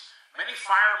 degrees. Many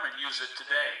firemen use it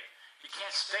today. You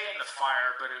can't stay in the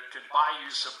fire, but it can buy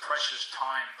you some precious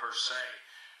time per se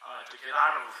to get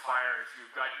out of a fire if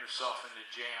you've gotten yourself in a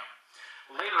jam.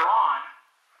 Later on,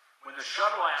 when the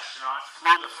shuttle astronauts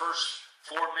flew the first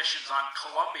 4 missions on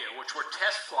Columbia, which were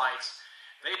test flights,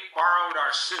 they borrowed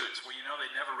our suits. Well, you know they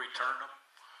never returned them.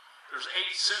 There's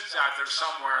 8 suits out there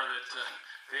somewhere that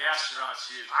the astronauts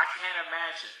used. I can't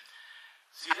imagine.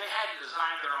 See, they hadn't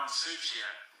designed their own suits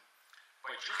yet.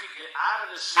 But you could get out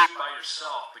of the suit by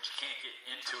yourself, but you can't get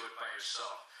into it by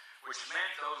yourself. Which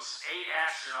meant those 8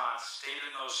 astronauts stayed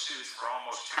in those suits for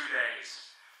almost 2 days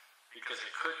because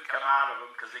they couldn't come out of them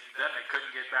because then they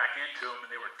couldn't get back into them, and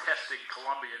they were testing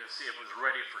Columbia to see if it was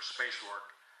ready for space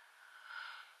work.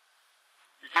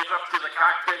 You get up to the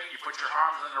cockpit, you put your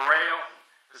arms on the rail.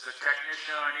 There's a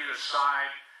technician on either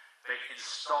side. They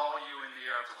install you in the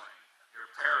airplane. Your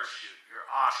parachute, your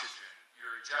oxygen,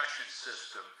 your ejection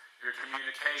system, your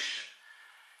communication,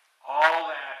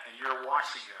 all that, and you're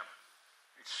watching them.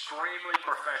 Extremely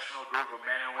professional group of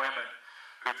men and women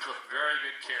who took very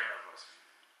good care of us.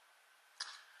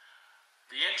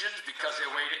 The engines, because they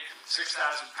weighed 6,000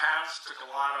 pounds, took a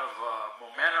lot of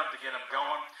momentum to get them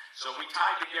going. So we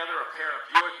tied together a pair of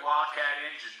Buick Wildcat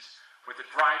engines with a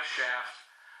drive shaft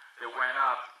that went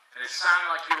up, and it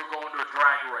sounded like you were going to a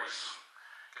drag race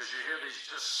because you hear these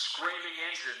just screaming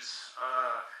engines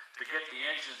to get the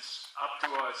engines up to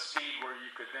a speed where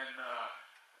you could then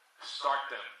start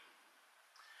them.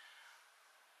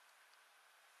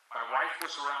 My wife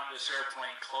was around this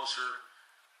airplane closer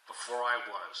before I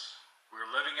was. We were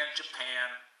living in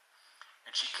Japan,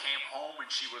 and she came home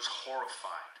and she was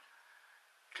horrified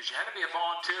because you had to be a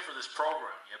volunteer for this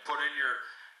program. You put in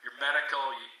your medical,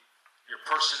 your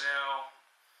personnel,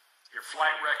 your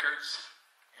flight records,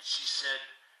 and she said,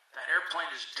 that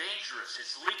airplane is dangerous.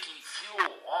 It's leaking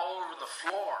fuel all over the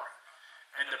floor,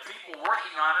 and the people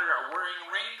working on it are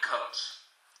wearing raincoats.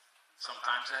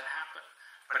 Sometimes that happened.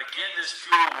 But again, this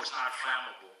fuel was not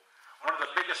flammable. One of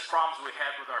the biggest problems we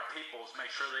had with our people is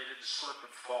make sure they didn't slip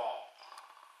and fall.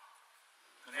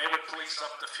 And they would police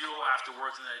up the fuel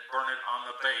afterwards, and they'd burn it on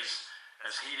the base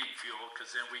as heating fuel,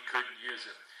 because then we couldn't use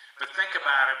it. But think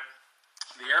about it.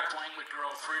 The airplane would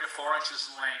grow 3 to 4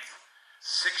 inches in length,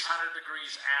 600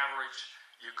 degrees average.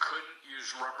 You couldn't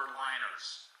use rubber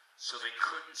liners, so they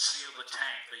couldn't seal the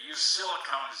tank. They used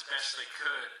silicone as best they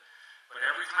could, but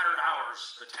every 100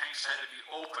 hours, the tanks had to be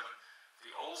opened,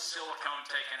 the old silicone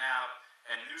taken out,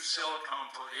 and new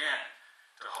silicone put in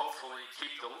to hopefully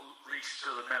keep the leaks to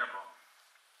the minimum.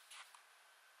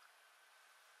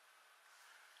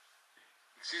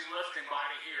 You see the lifting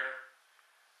body here.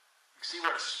 You see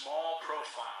what a small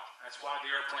profile. That's why the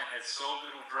airplane had so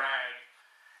little drag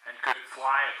and could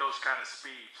fly at those kind of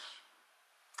speeds.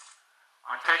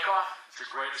 On takeoff, it's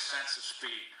your greatest sense of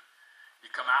speed.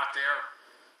 You come out there,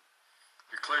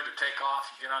 you're cleared to take off,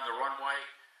 you get on the runway,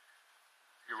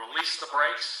 you release the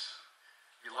brakes,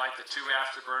 you light the 2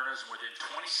 afterburners, and within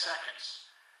 20 seconds,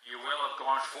 you will have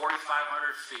gone 4,500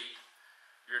 feet.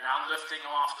 You're now lifting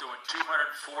off doing 240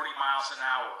 miles an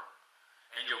hour,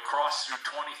 and you'll cross through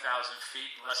 20,000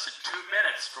 feet in less than 2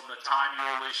 minutes from the time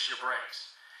you release your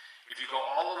brakes. If you go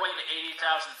all the way to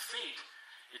 80,000 feet,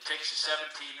 it takes you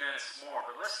 17 minutes more.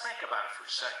 But let's think about it for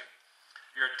a second.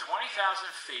 You're at 20,000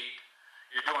 feet,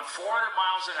 you're doing 400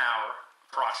 miles an hour,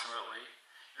 approximately.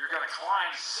 You're going to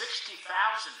climb 60,000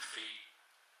 feet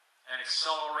and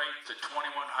accelerate to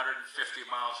 2,150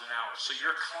 miles an hour. So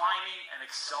you're climbing and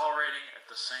accelerating at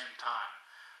the same time.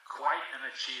 Quite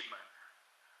an achievement.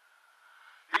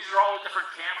 These are all the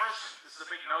different cameras. This is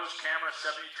a big nose camera,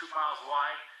 72 miles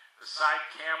wide. The side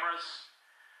cameras,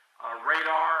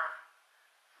 radar,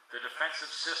 the defensive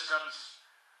systems.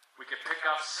 We can pick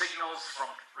up signals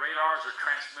from radars or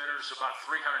transmitters about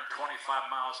 325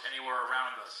 miles anywhere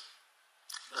around us.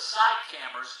 The side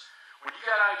cameras, when you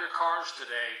got out of your cars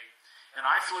today, and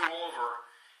I flew over,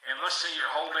 and let's say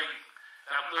you're holding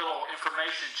that little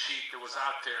information sheet that was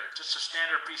out there, just a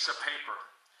standard piece of paper.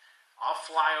 I'll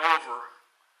fly over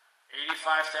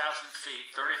 85,000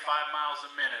 feet, 35 miles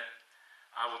a minute.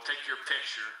 I will take your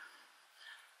picture.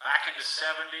 Back in the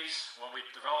 70s, when we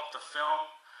developed the film,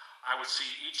 I would see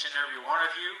each and every one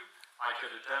of you. I could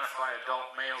identify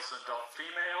adult males and adult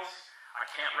females. I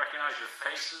can't recognize your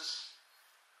faces,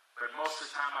 but most of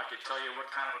the time I could tell you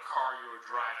what kind of a car you were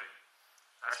driving.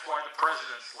 That's why the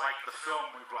presidents liked the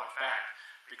film we brought back,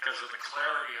 because of the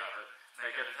clarity of it.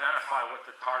 They could identify what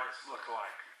the targets look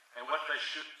like and what they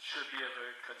should be of a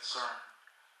concern.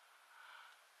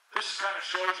 This kind of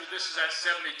shows you, this is that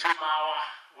 72-mile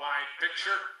wide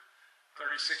picture,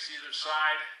 36 either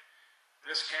side.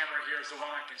 This camera here is the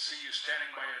one I can see you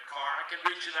standing by your car. I can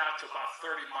reach it out to about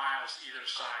 30 miles either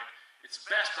side. It's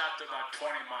best out to about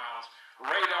 20 miles.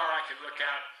 Radar, I can look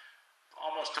out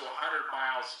almost to 100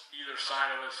 miles either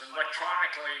side of us. And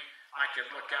electronically, I can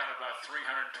look out about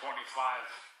 325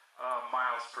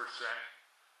 miles per se.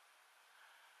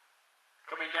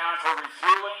 Coming down for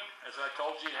refueling, as I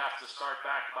told you, you have to start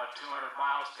back about 200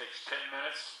 miles, takes 10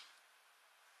 minutes.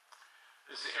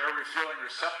 This is the air refueling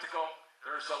receptacle.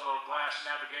 There's a little glass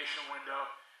navigation window.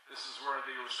 This is where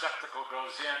the receptacle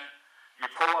goes in. You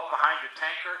pull up behind the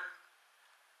tanker.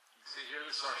 You can see here,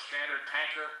 this is our standard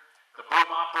tanker. The boom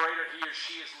operator, he or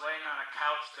she is laying on a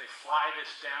couch. They fly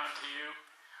this down to you.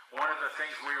 One of the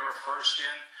things we were first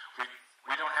in,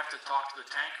 we don't have to talk to the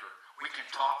tanker. We can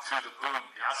talk through the boom.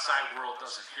 The outside world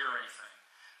doesn't hear anything.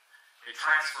 They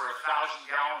transfer 1,000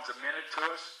 gallons a minute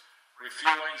to us.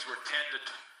 Refuelings were 12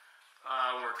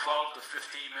 to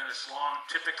 15 minutes long,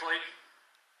 typically.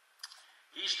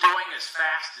 He's doing as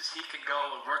fast as he can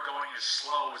go, and we're going as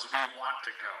slow as we want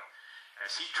to go.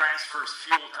 As he transfers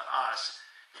fuel to us,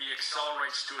 he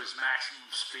accelerates to his maximum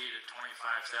speed at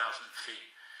 25,000 feet.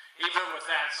 Even with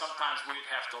that, sometimes we'd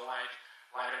have to light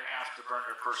an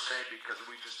afterburner per se because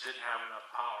we just didn't have enough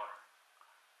power.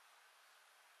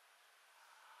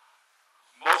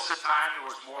 Most of the time, there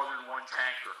was more than one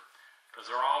tanker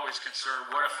because they're always concerned,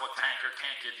 what if a tanker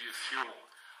can't give you fuel?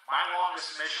 My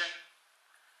longest mission,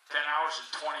 10 hours and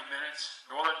 20 minutes,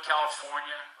 Northern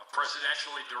California, a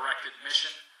presidentially directed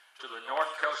mission to the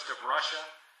north coast of Russia.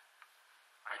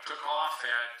 I took off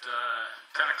at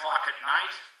 10 o'clock at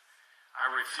night. I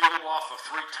refueled off of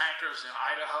 3 tankers in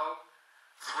Idaho,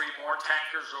 3 more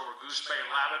tankers over Goose Bay,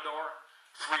 Labrador,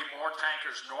 3 more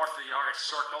tankers north of the Arctic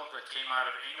Circle that came out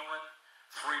of England,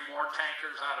 3 more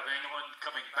tankers out of England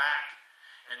coming back,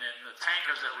 and then the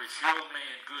tankers that refueled me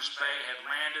in Goose Bay had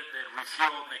landed, they'd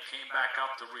refueled, and they came back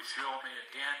up to refuel me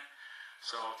again.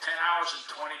 So 10 hours and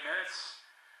 20 minutes,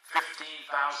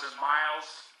 15,000 miles,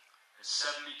 and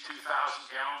 72,000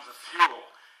 gallons of fuel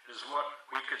is what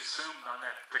we consumed on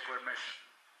that particular mission.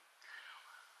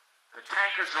 The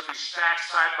tankers would be stacked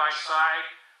side by side.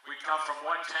 We'd come from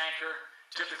one tanker.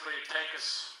 Typically, it'd take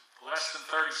us less than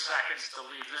 30 seconds to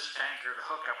leave this tanker to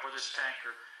hook up with this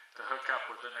tanker to hook up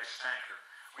with the next tanker.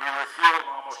 We refueled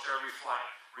almost every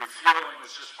flight. Refueling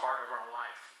was just part of our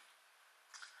life.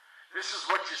 This is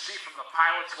what you see from the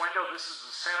pilot's window. This is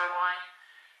the center line.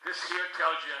 This here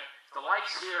tells you, the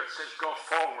lights here, it says go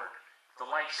forward. The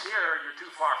lights here, you're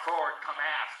too far forward, come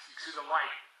aft. You see the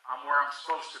light, I'm where I'm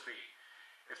supposed to be.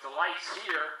 If the light's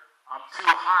here, I'm too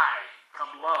high,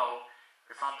 come low.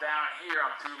 If I'm down here,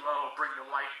 I'm too low, bring the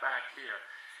light back here.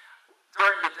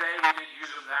 During the day, we didn't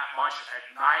use them that much. At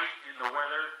night, in the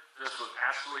weather, this was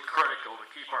absolutely critical to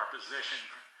keep our position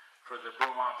for the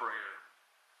boom operator.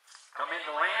 Come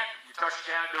into land, you touch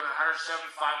down doing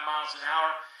 175 miles an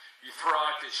hour, you throw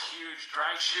out this huge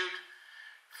drag chute.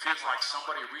 It feels like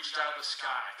somebody reached out of the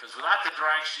sky. Because without the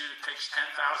drag chute, it takes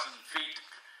 10,000 feet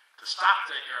to stop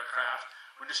the aircraft.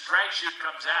 When this drag chute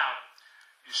comes out,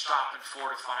 you stop in 4,000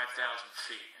 to 5,000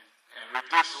 feet and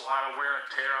reduce a lot of wear and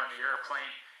tear on the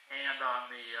airplane and on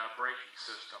the braking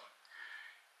system.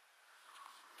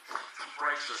 The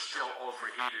brakes are still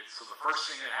overheated, so the first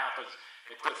thing that happens,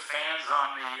 they put fans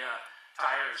on the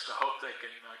tires to hope they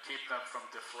can keep them from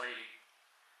deflating.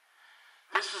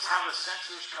 This is how the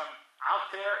sensors come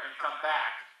out there and come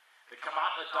back. They come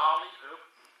out in the dolly.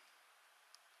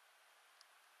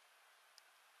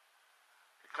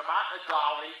 They come out in the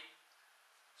dolly.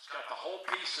 It's got the whole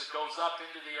piece that goes up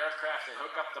into the aircraft. They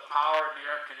hook up the power and the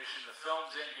air conditioning. The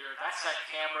film's in here. That's that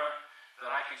camera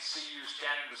that I can see you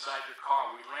standing beside your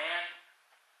car. We land.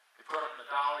 They put it in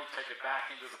the dolly, take it back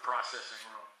into the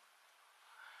processing room.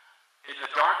 In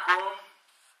the dark room,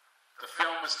 the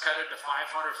film is cut into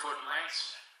 500-foot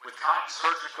lengths with cotton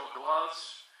surgical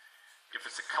gloves. If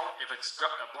it's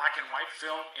a black and white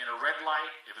film in a red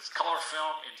light, if it's color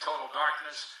film in total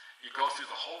darkness, you go through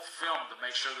the whole film to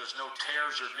make sure there's no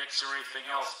tears or nicks or anything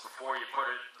else before you put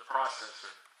it in the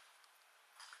processor.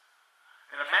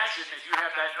 And imagine if you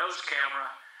have that nose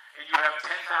camera and you have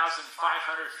 10,500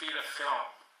 feet of film.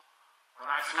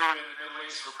 When I flew in the Middle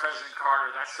East for President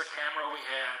Carter, that's the camera we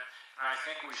had, and I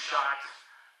think we shot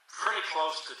pretty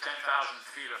close to 10,000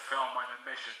 feet of film on the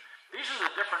mission. These are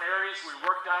the different areas we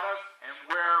worked out of and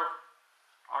where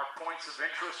our points of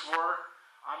interest were.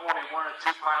 I'm only one of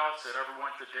two pilots that ever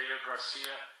went to Diego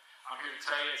Garcia. I'm here to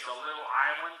tell you it's a little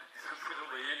island in the middle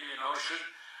of the Indian Ocean,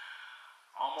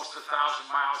 almost 1,000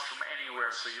 miles from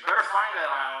anywhere. So you better find that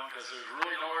island because there's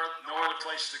really no other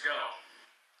place to go.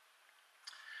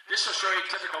 This will show you a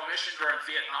typical mission during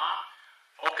Vietnam.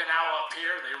 Okinawa up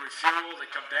here, they refuel, they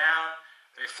come down,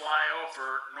 they fly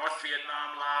over North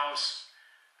Vietnam, Laos,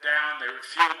 down, they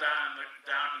refuel down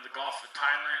in the Gulf of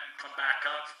Thailand, come back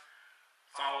up,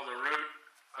 follow the route,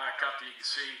 back up, you can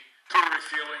see 2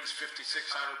 refuelings,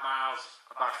 5,600 miles,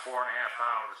 about 4.5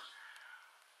 hours.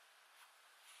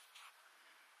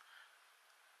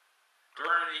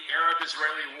 During the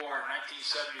Arab-Israeli War in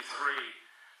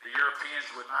 1973, the Europeans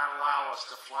would not allow us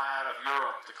to fly out of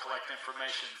Europe to collect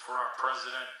information for our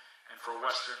president and for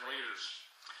Western leaders.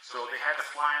 So they had to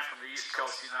fly in from the East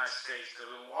Coast of the United States. They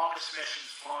were the longest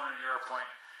missions flown in an airplane,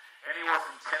 anywhere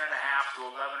from 10.5 to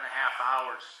 11.5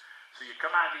 hours. So you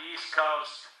come out of the East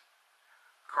Coast,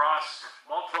 cross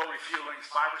multiple refuelings,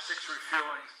 5 or 6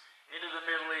 refuelings, into the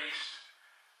Middle East,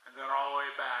 and then all the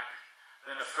way back.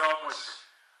 Then the film was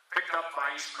picked up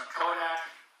by Eastman Kodak,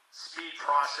 speed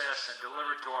processed, and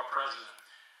delivered to our president.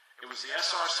 It was the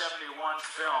SR-71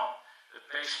 film that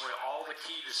basically all the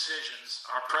key decisions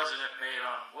our president made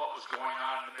on what was going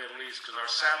on in the Middle East because our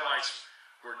satellites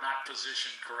were not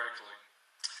positioned correctly.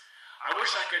 I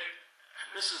wish I could,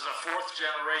 this is a 4th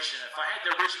generation. If I had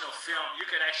the original film, you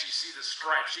could actually see the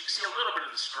stripes. You can see a little bit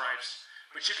of the stripes,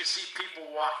 but you can see people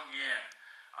walking in.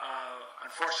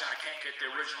 Unfortunately, I can't get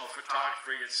the original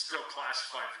photography. It's still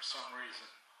classified for some reason.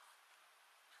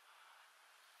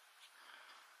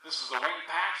 This is the wing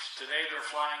patch. Today they're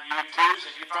flying U-2s,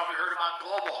 and you've probably heard about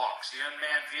Global Hawks, the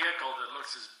unmanned vehicle that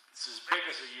looks as big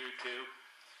as a U-2,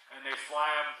 and they fly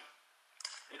them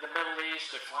in the Middle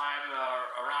East, they fly them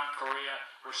around Korea.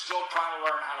 We're still trying to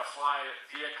learn how to fly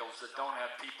vehicles that don't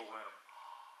have people in them.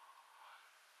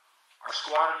 Our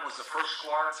squadron was the first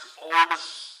squadron, it's the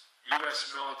oldest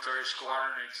U.S. military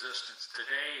squadron in existence.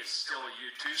 Today it's still a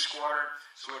U-2 squadron,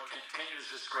 so it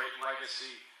continues its great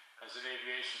legacy as an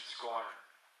aviation squadron.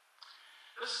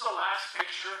 This is the last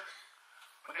picture.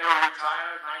 When they were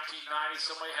retired in 1990,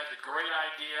 somebody had the great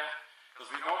idea,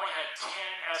 because we only had 10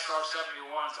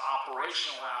 SR-71s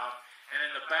operational out, and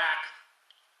in the back,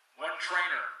 1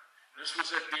 trainer. This was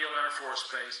at Beale Air Force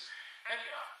Base. And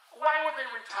why would they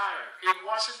retire? It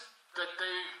wasn't that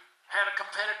they had a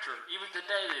competitor. Even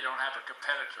today, they don't have a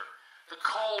competitor. The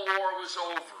Cold War was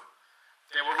over.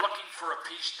 They were looking for a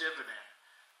peace dividend.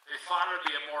 They thought it would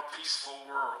be a more peaceful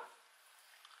world.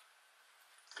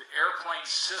 The airplane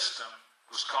system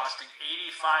was costing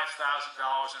 $85,000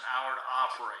 an hour to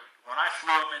operate. When I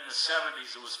flew them in the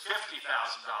 70s, it was $50,000.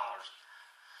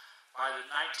 By the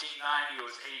 1990, it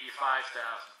was $85,000.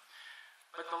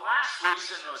 But the last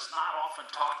reason that was not often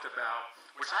talked about,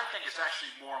 which I think is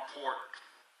actually more important,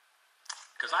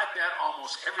 because I bet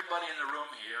almost everybody in the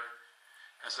room here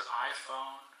has an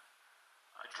iPhone,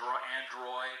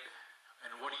 Android,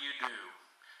 and what do?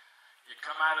 You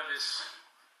come out of this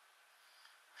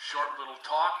short little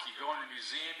talk, you go in the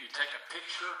museum, you take a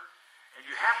picture, and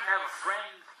you happen to have a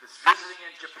friend that's visiting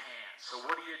in Japan. So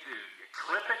what do? You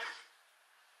clip it,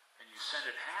 and you send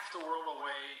it half the world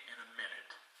away in a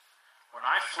minute. When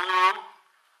I flew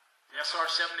the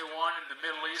SR-71 in the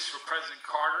Middle East for President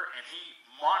Carter, and he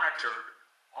monitored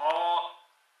all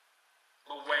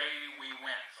the way we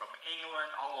went, from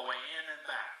England all the way in and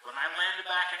back. When I landed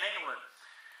back in England,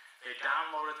 they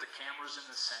downloaded the cameras and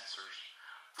the sensors,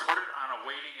 put it on a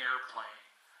waiting airplane,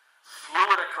 flew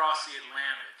it across the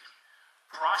Atlantic,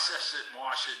 processed it in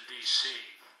Washington, D.C.,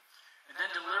 and then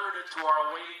delivered it to our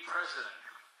awaiting president.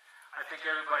 I think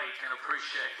everybody can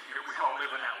appreciate that we all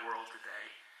live in that world today,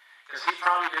 because he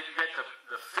probably didn't get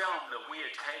the film that we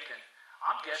had taken,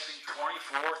 I'm guessing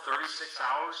 24, 36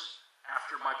 hours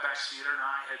after my backseater and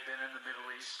I had been in the Middle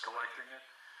East collecting it.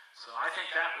 So I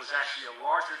think that was actually a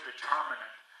larger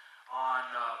determinant on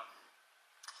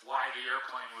why the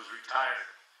airplane was retired.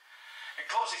 In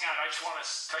closing out, I just want to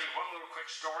tell you one little quick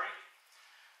story.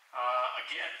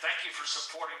 Again, thank you for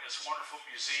supporting this wonderful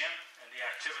museum and the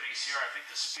activities here. I think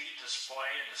the speed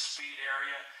display and the speed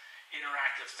area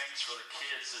interactive things for the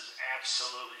kids is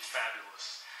absolutely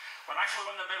fabulous. When I flew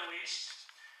in the Middle East,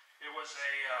 it was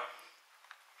a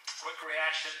quick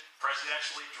reaction,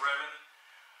 presidentially driven.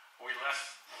 We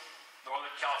left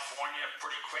Northern California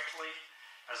pretty quickly.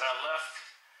 As I left,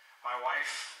 my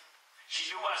wife, she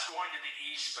knew I was going to the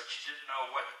East, but she didn't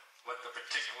know what the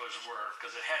particulars were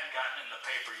because it hadn't gotten in the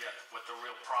paper yet what the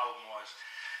real problem was.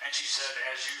 And she said,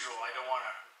 as usual, I don't want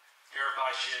to hear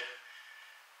about you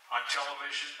on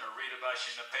television or read about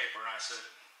you in the paper. And I said,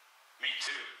 me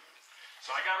too.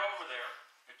 So I got over there.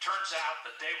 It turns out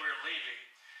the day we were leaving,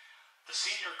 the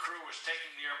senior crew was taking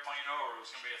the airplane over. It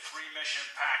was going to be a 3-mission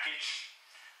package.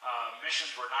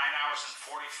 Missions were 9 hours and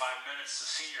 45 minutes. The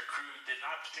senior crew did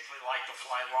not particularly like to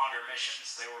fly longer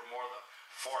missions. They were more the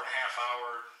 4.5-hour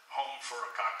home for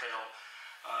a cocktail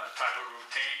type of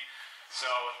routine. So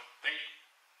they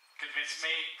convinced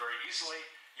me very easily,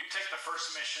 you take the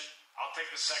first mission, I'll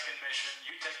take the second mission,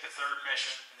 you take the third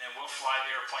mission, and then we'll fly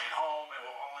the airplane home, and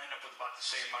we'll all end up with about the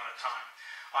same amount of time.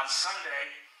 On Sunday,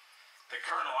 the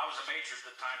colonel, I was a major at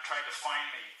the time, tried to find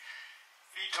me.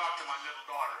 He talked to my middle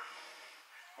daughter,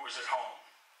 who was at home,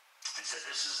 and said,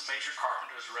 this is Major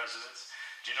Carpenter's residence.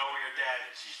 Do you know where your dad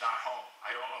is? He's not home.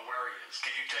 I don't know where he is.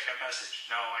 Can you take a message?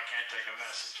 No, I can't take a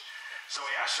message. So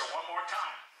he asked her one more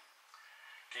time,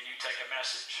 can you take a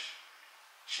message?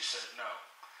 She said no.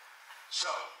 So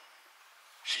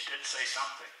she did say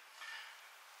something.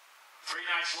 3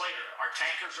 nights later, our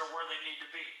tankers are where they need to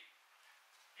be.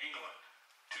 England,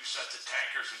 2 sets of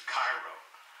tankers in Cairo,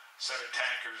 2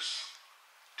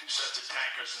 sets of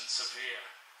tankers in Sevilla.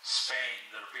 Spain,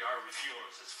 that'll be our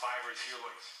refuelers. It's 5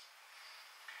 refuelers.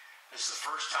 This is the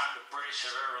first time the British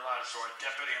have ever allowed us. So our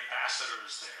deputy ambassador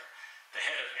is there. The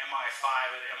head of MI5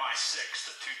 and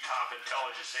MI6, the 2 top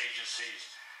intelligence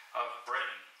agencies of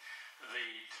Britain.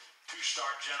 The 2-star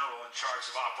general in charge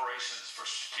of operations for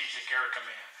Strategic Air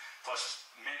Command, plus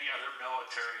many other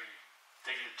military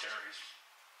dignitaries.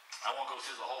 I won't go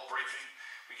through the whole briefing.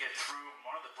 We get through.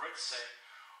 One of the Brits said,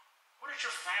 what does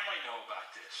your family know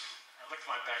about this? I looked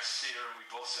at my back seater and we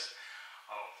both said,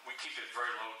 oh, we keep it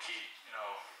very low key. You know,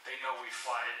 they know we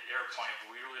fly airplane,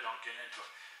 but we really don't get into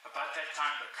it. About that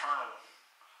time, the colonel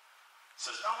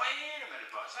says, no, wait a minute,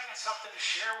 Buzz. I got something to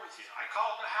share with you. I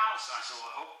called the house and I said,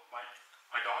 well, I hope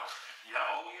my daughter.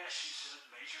 Yeah, oh yeah, she said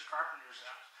Major Carpenter's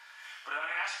house. But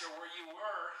I asked her where you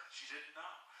were. She didn't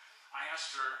know. I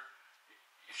asked her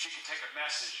if she could take a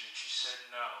message, and she said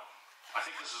no. I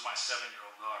think this was my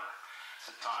 7-year-old daughter at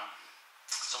the time.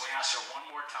 So we asked her one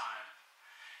more time,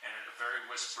 and in a very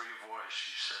whispery voice,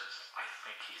 she says, I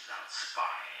think he's out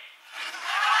spying.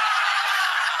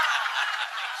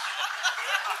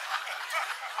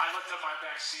 I looked at my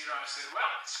back seat and I said,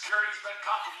 well, security's been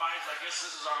compromised. I guess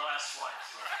this is our last flight.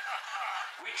 So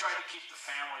we try to keep the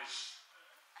families,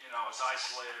 you know, as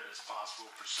isolated as possible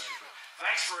per se. But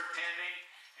thanks for attending,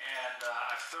 and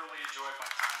I've thoroughly enjoyed my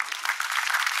time with you.